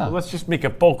Yeah. well, let's just make a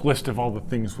bulk list of all the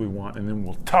things we want, and then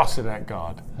we'll toss it at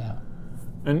God. Yeah.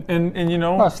 And you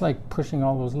know, Well, it's like pushing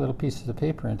all those little pieces of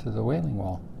paper into the Wailing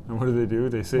Wall. and what do?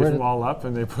 They save Where them all up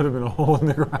and they put them in a hole in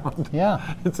the ground.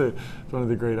 Yeah. It's one of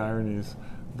the great ironies.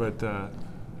 But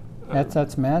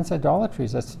That's man's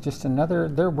idolatries. That's just another.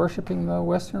 They're worshiping the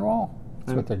Western Wall.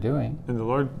 That's what they're doing. and the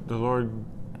Lord,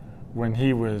 when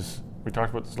He was, we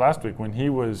talked about this last week, when He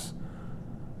was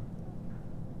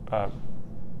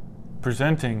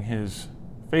presenting His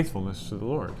faithfulness to the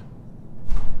Lord.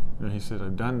 You know, He said,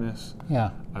 "I've done this. Yeah.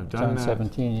 I've done John that."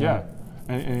 17. Yeah,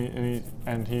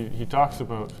 and he talks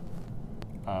about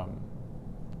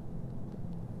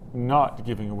not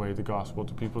giving away the gospel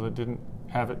to people that didn't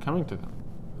have it coming to them.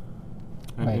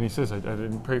 And, Right. and he says, I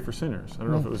didn't pray for sinners. I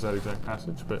don't know if it was that exact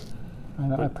passage, but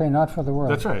I pray not for the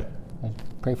world. that's right. I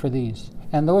pray for these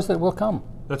and those that will come.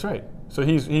 That's right. So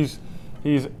he's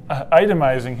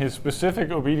itemizing his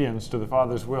specific obedience to the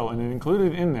Father's will, and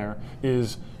included in there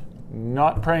is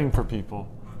not praying for people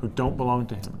who don't belong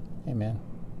to Him. Amen.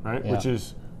 Right? Yeah. Which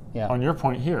is Yeah. on your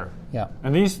point here. Yeah.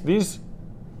 And these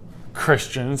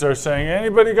Christians are saying,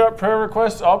 anybody got prayer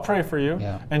requests? I'll pray for you.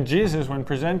 Yeah. And Jesus, when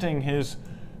presenting His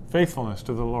faithfulness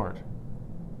to the Lord,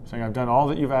 saying, I've done all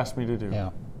that you've asked me to do, Yeah.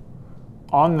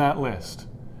 on that list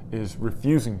is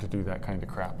refusing to do that kind of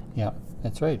crap. Yeah.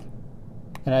 That's right.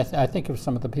 And I think of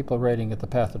some of the people writing at the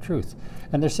Path of Truth,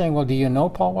 and they're saying, well, do you know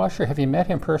Paul Washer? Have you met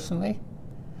him personally?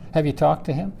 Have you talked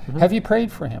to him? Have you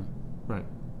prayed for him? Right.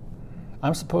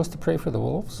 I'm supposed to pray for the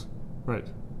wolves, Right.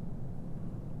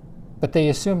 but they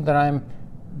assume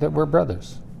that we're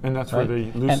brothers. And that's Right. where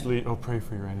they loosely, pray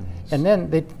for your enemies. And then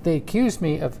they accuse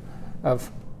me of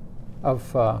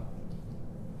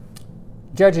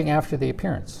judging after the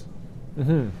appearance.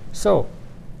 Mm-hmm. So,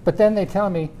 but then they tell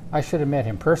me I should have met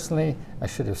him personally, I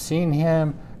should have seen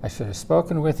him, I should have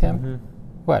spoken with him. Mm-hmm.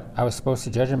 What, I was supposed to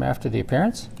judge him after the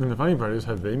appearance? And the funny part is,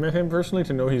 have they met him personally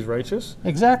to know he's righteous?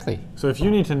 Exactly. So if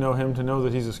you need to know him to know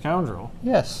that he's a scoundrel,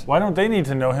 Yes. why don't they need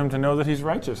to know him to know that he's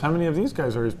righteous? How many of these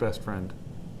guys are his best friend?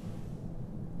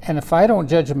 And if I don't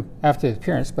judge him after the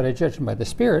appearance, but I judge him by the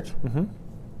Spirit, Mm-hmm.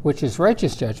 which is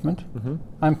righteous judgment, Mm-hmm.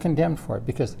 I'm condemned for it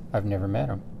because I've never met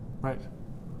him. Right.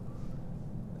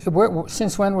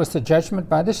 Since when was the judgment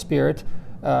by the Spirit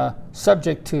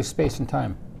subject to space and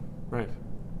time? Right.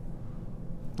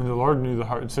 And the Lord knew the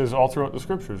heart. It says all throughout the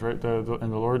scriptures, right?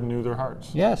 And the Lord knew their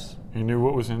hearts. Yes. He knew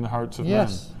what was in the hearts of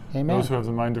Yes. men. Amen. Those who have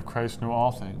the mind of Christ know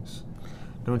all things.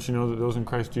 Don't you know that those in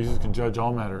Christ Jesus can judge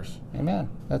all matters? Amen.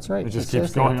 That's right. It just says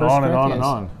keeps there in going 1 on and on and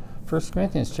Corinthians. on. 1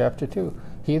 Corinthians chapter 2.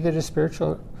 He that is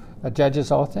spiritual judges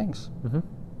all things. Mm-hmm.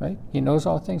 Right? He knows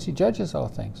all things. He judges all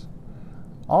things.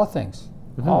 All things.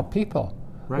 Mm-hmm. All people.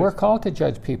 Right. We're called to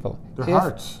judge people. Their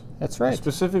hearts. That's right.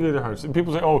 Specifically their hearts. And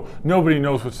people say, oh, nobody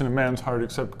knows what's in a man's heart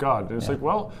except God. And it's like,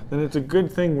 well, then it's a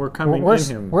good thing we're coming in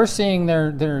him. We're seeing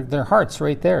their hearts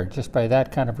right there just by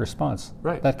that kind of response.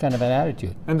 Right. That kind of an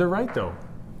attitude. And they're right, though.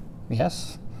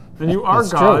 Yes. And you are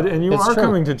It's God, true. and you It's are true.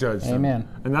 coming to judge them. Amen.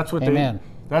 And that's what Amen.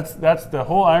 That's the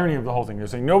whole irony of the whole thing. They're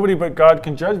saying, nobody but God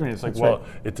can judge me. It's like, That's well, right.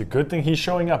 it's a good thing he's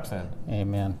showing up then.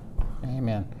 Amen.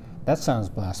 Amen. That sounds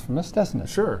blasphemous, doesn't it?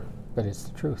 Sure. But it's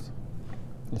the truth.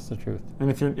 It's the truth. And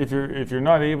if you're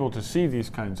not able to see these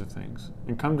kinds of things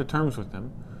and come to terms with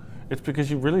them, it's because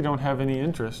you really don't have any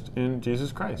interest in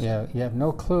Jesus Christ. Yeah, you have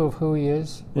no clue of who he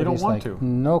is. You what don't he's want like. to.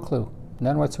 No clue.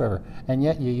 None whatsoever. And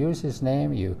yet you use his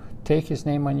name, you take his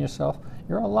name on yourself.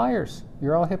 You're all liars.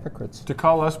 You're all hypocrites. To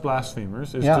call us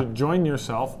blasphemers is Yeah. to join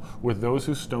yourself with those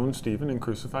who stoned Stephen and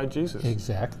crucified Jesus.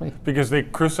 Exactly. Because they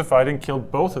crucified and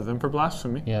killed both of them for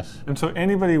blasphemy. Yes. And so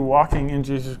anybody walking in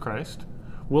Jesus Christ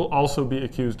will also be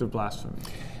accused of blasphemy.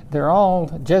 They're all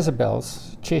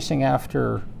Jezebels chasing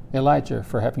after Elijah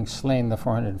for having slain the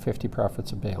 450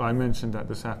 prophets of Baal. Well, I mentioned that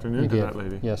this afternoon You to did. that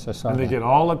lady. Yes, I saw And that. they get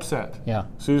all upset. Yeah.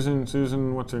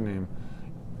 Susan, what's her name?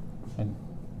 And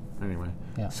Anyway,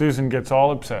 Yeah. Susan gets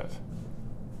all upset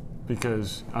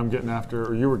because I'm getting after,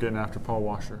 or you were getting after Paul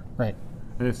Washer. right.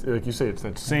 And it's like you say, it's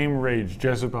that same rage.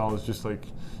 Jezebel is just like,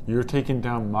 you're taking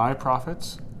down my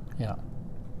prophets. Yeah.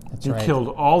 That's You right. killed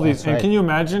all these. That's And right.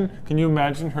 can you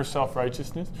imagine her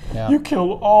self-righteousness? Yeah. You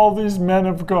killed all these men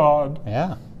of God.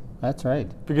 Yeah. That's right.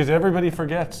 Because everybody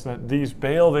forgets that these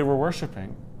Baal they were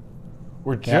worshiping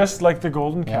were just like the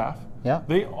golden calf. Yeah.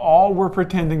 They all were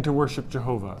pretending to worship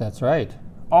Jehovah. That's right.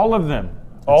 All of them.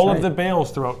 All of right. the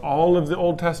Baals throughout all of the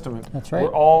Old Testament That's right.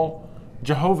 were all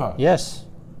Jehovah. Yes.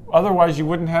 Otherwise, you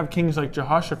wouldn't have kings like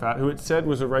Jehoshaphat, who it said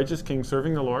was a righteous king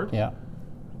serving the Lord. Yeah.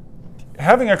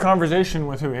 Having a conversation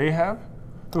with who? Ahab,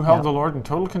 who held Yeah. the Lord in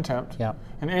total contempt. Yeah.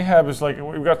 And Ahab is like,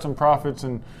 we've got some prophets,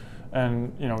 and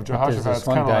you know, There's Jehoshaphat's this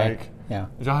one kind of guy. like, Yeah.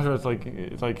 Jehoshaphat's like,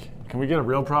 it's like, can we get a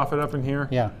real prophet up in here?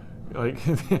 Yeah. Like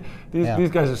Yeah. these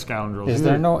guys are scoundrels. Is These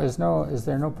there are- is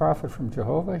there no prophet from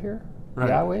Jehovah here? Right.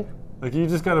 Yahweh? Like you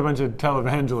just got a bunch of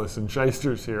televangelists and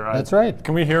shysters here. That's right.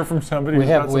 Can we hear from somebody We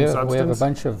who's have got some we have, substance? we have a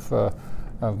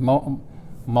bunch of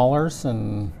Mullers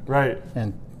and Right.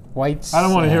 Whites. I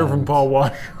don't want to hear from and- Paul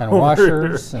Washer. And over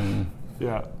washers here. and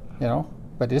Yeah. you know.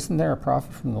 But isn't there a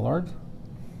prophet from the Lord?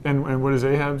 And what does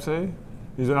Ahab say?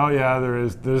 He's like, oh yeah,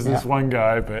 there's this Yeah. one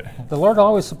guy, but The Lord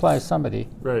always supplies somebody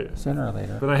right. sooner or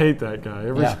later. But I hate that guy.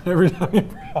 Yeah. Every time he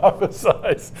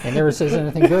prophesies, He never says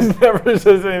anything he good. never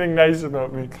says anything nice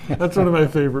about me. That's one of my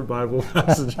favorite Bible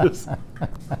passages.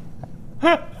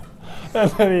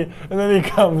 and then he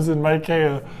comes in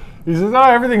Micaiah. He says, "Oh,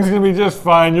 everything's gonna be just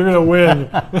fine. You're gonna win.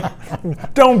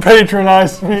 Don't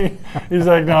patronize me." He's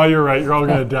like, "No, you're right. You're all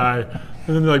gonna die."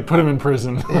 And then they like put him in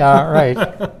prison. Yeah, right.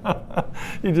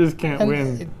 You just can't And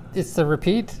win. it's the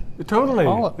repeat. Totally.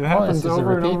 All It happens is a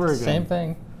over and repeat, over again. Same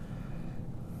thing.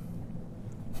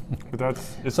 But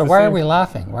it's So the why are same- we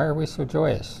laughing? Why are we so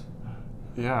joyous?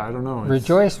 Yeah, I don't know. It's-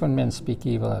 Rejoice when men speak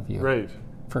evil of you. Right.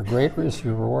 For great is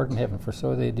your reward in heaven, for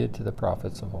so they did to the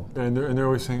prophets of old. And they're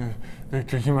always saying,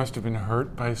 Victor, you must have been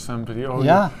hurt by somebody. Oh,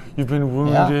 Yeah. you've been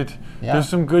wounded. Yeah. There's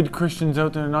some good Christians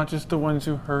out there, not just the ones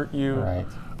who hurt you. Right.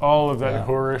 All of that Yeah.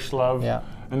 whorish love. Yeah.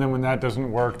 And then when that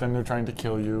doesn't work, then they're trying to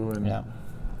kill you. And Yeah.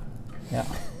 Yeah.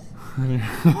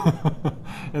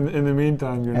 in the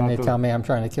meantime, you're And not they the, tell me I'm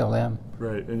trying to kill them.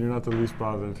 right, and you're not the least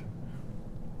bothered.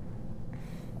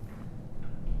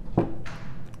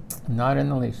 Not in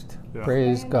the least. Yeah.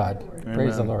 Praise Slain by God. the word.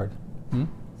 Praise the Amen. Lord. Hmm?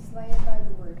 Slain by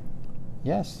the word.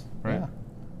 Yes. Right. Yeah.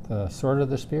 The sword of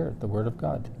the Spirit, the Word of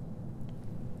God.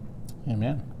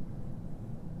 Amen.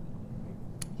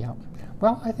 Yeah.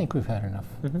 Well, I think we've had enough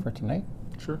Mhm. for tonight.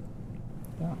 Sure.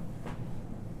 Yeah.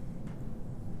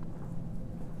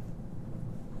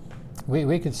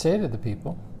 We could say to the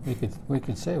people, we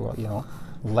could say, well, you know,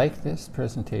 like this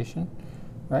presentation,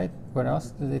 right? What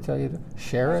else did they tell you to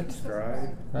share it,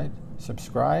 Subscribe. right?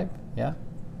 Subscribe, yeah,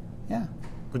 yeah.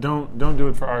 But don't do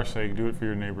it for our sake. Do it for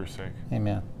your neighbor's sake.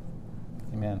 Amen,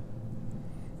 amen.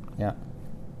 Yeah,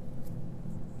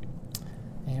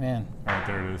 amen. All right,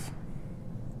 there it is.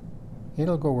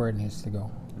 It'll go where it needs to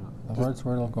go. The Just- Lord's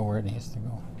word will go where it needs to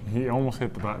go. He almost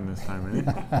hit the button this time,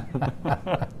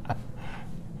 eh?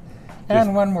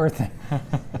 And one more thing.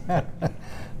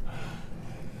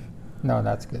 No,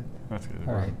 that's good. That's good.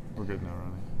 All right. We're good now,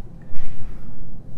 Ronnie.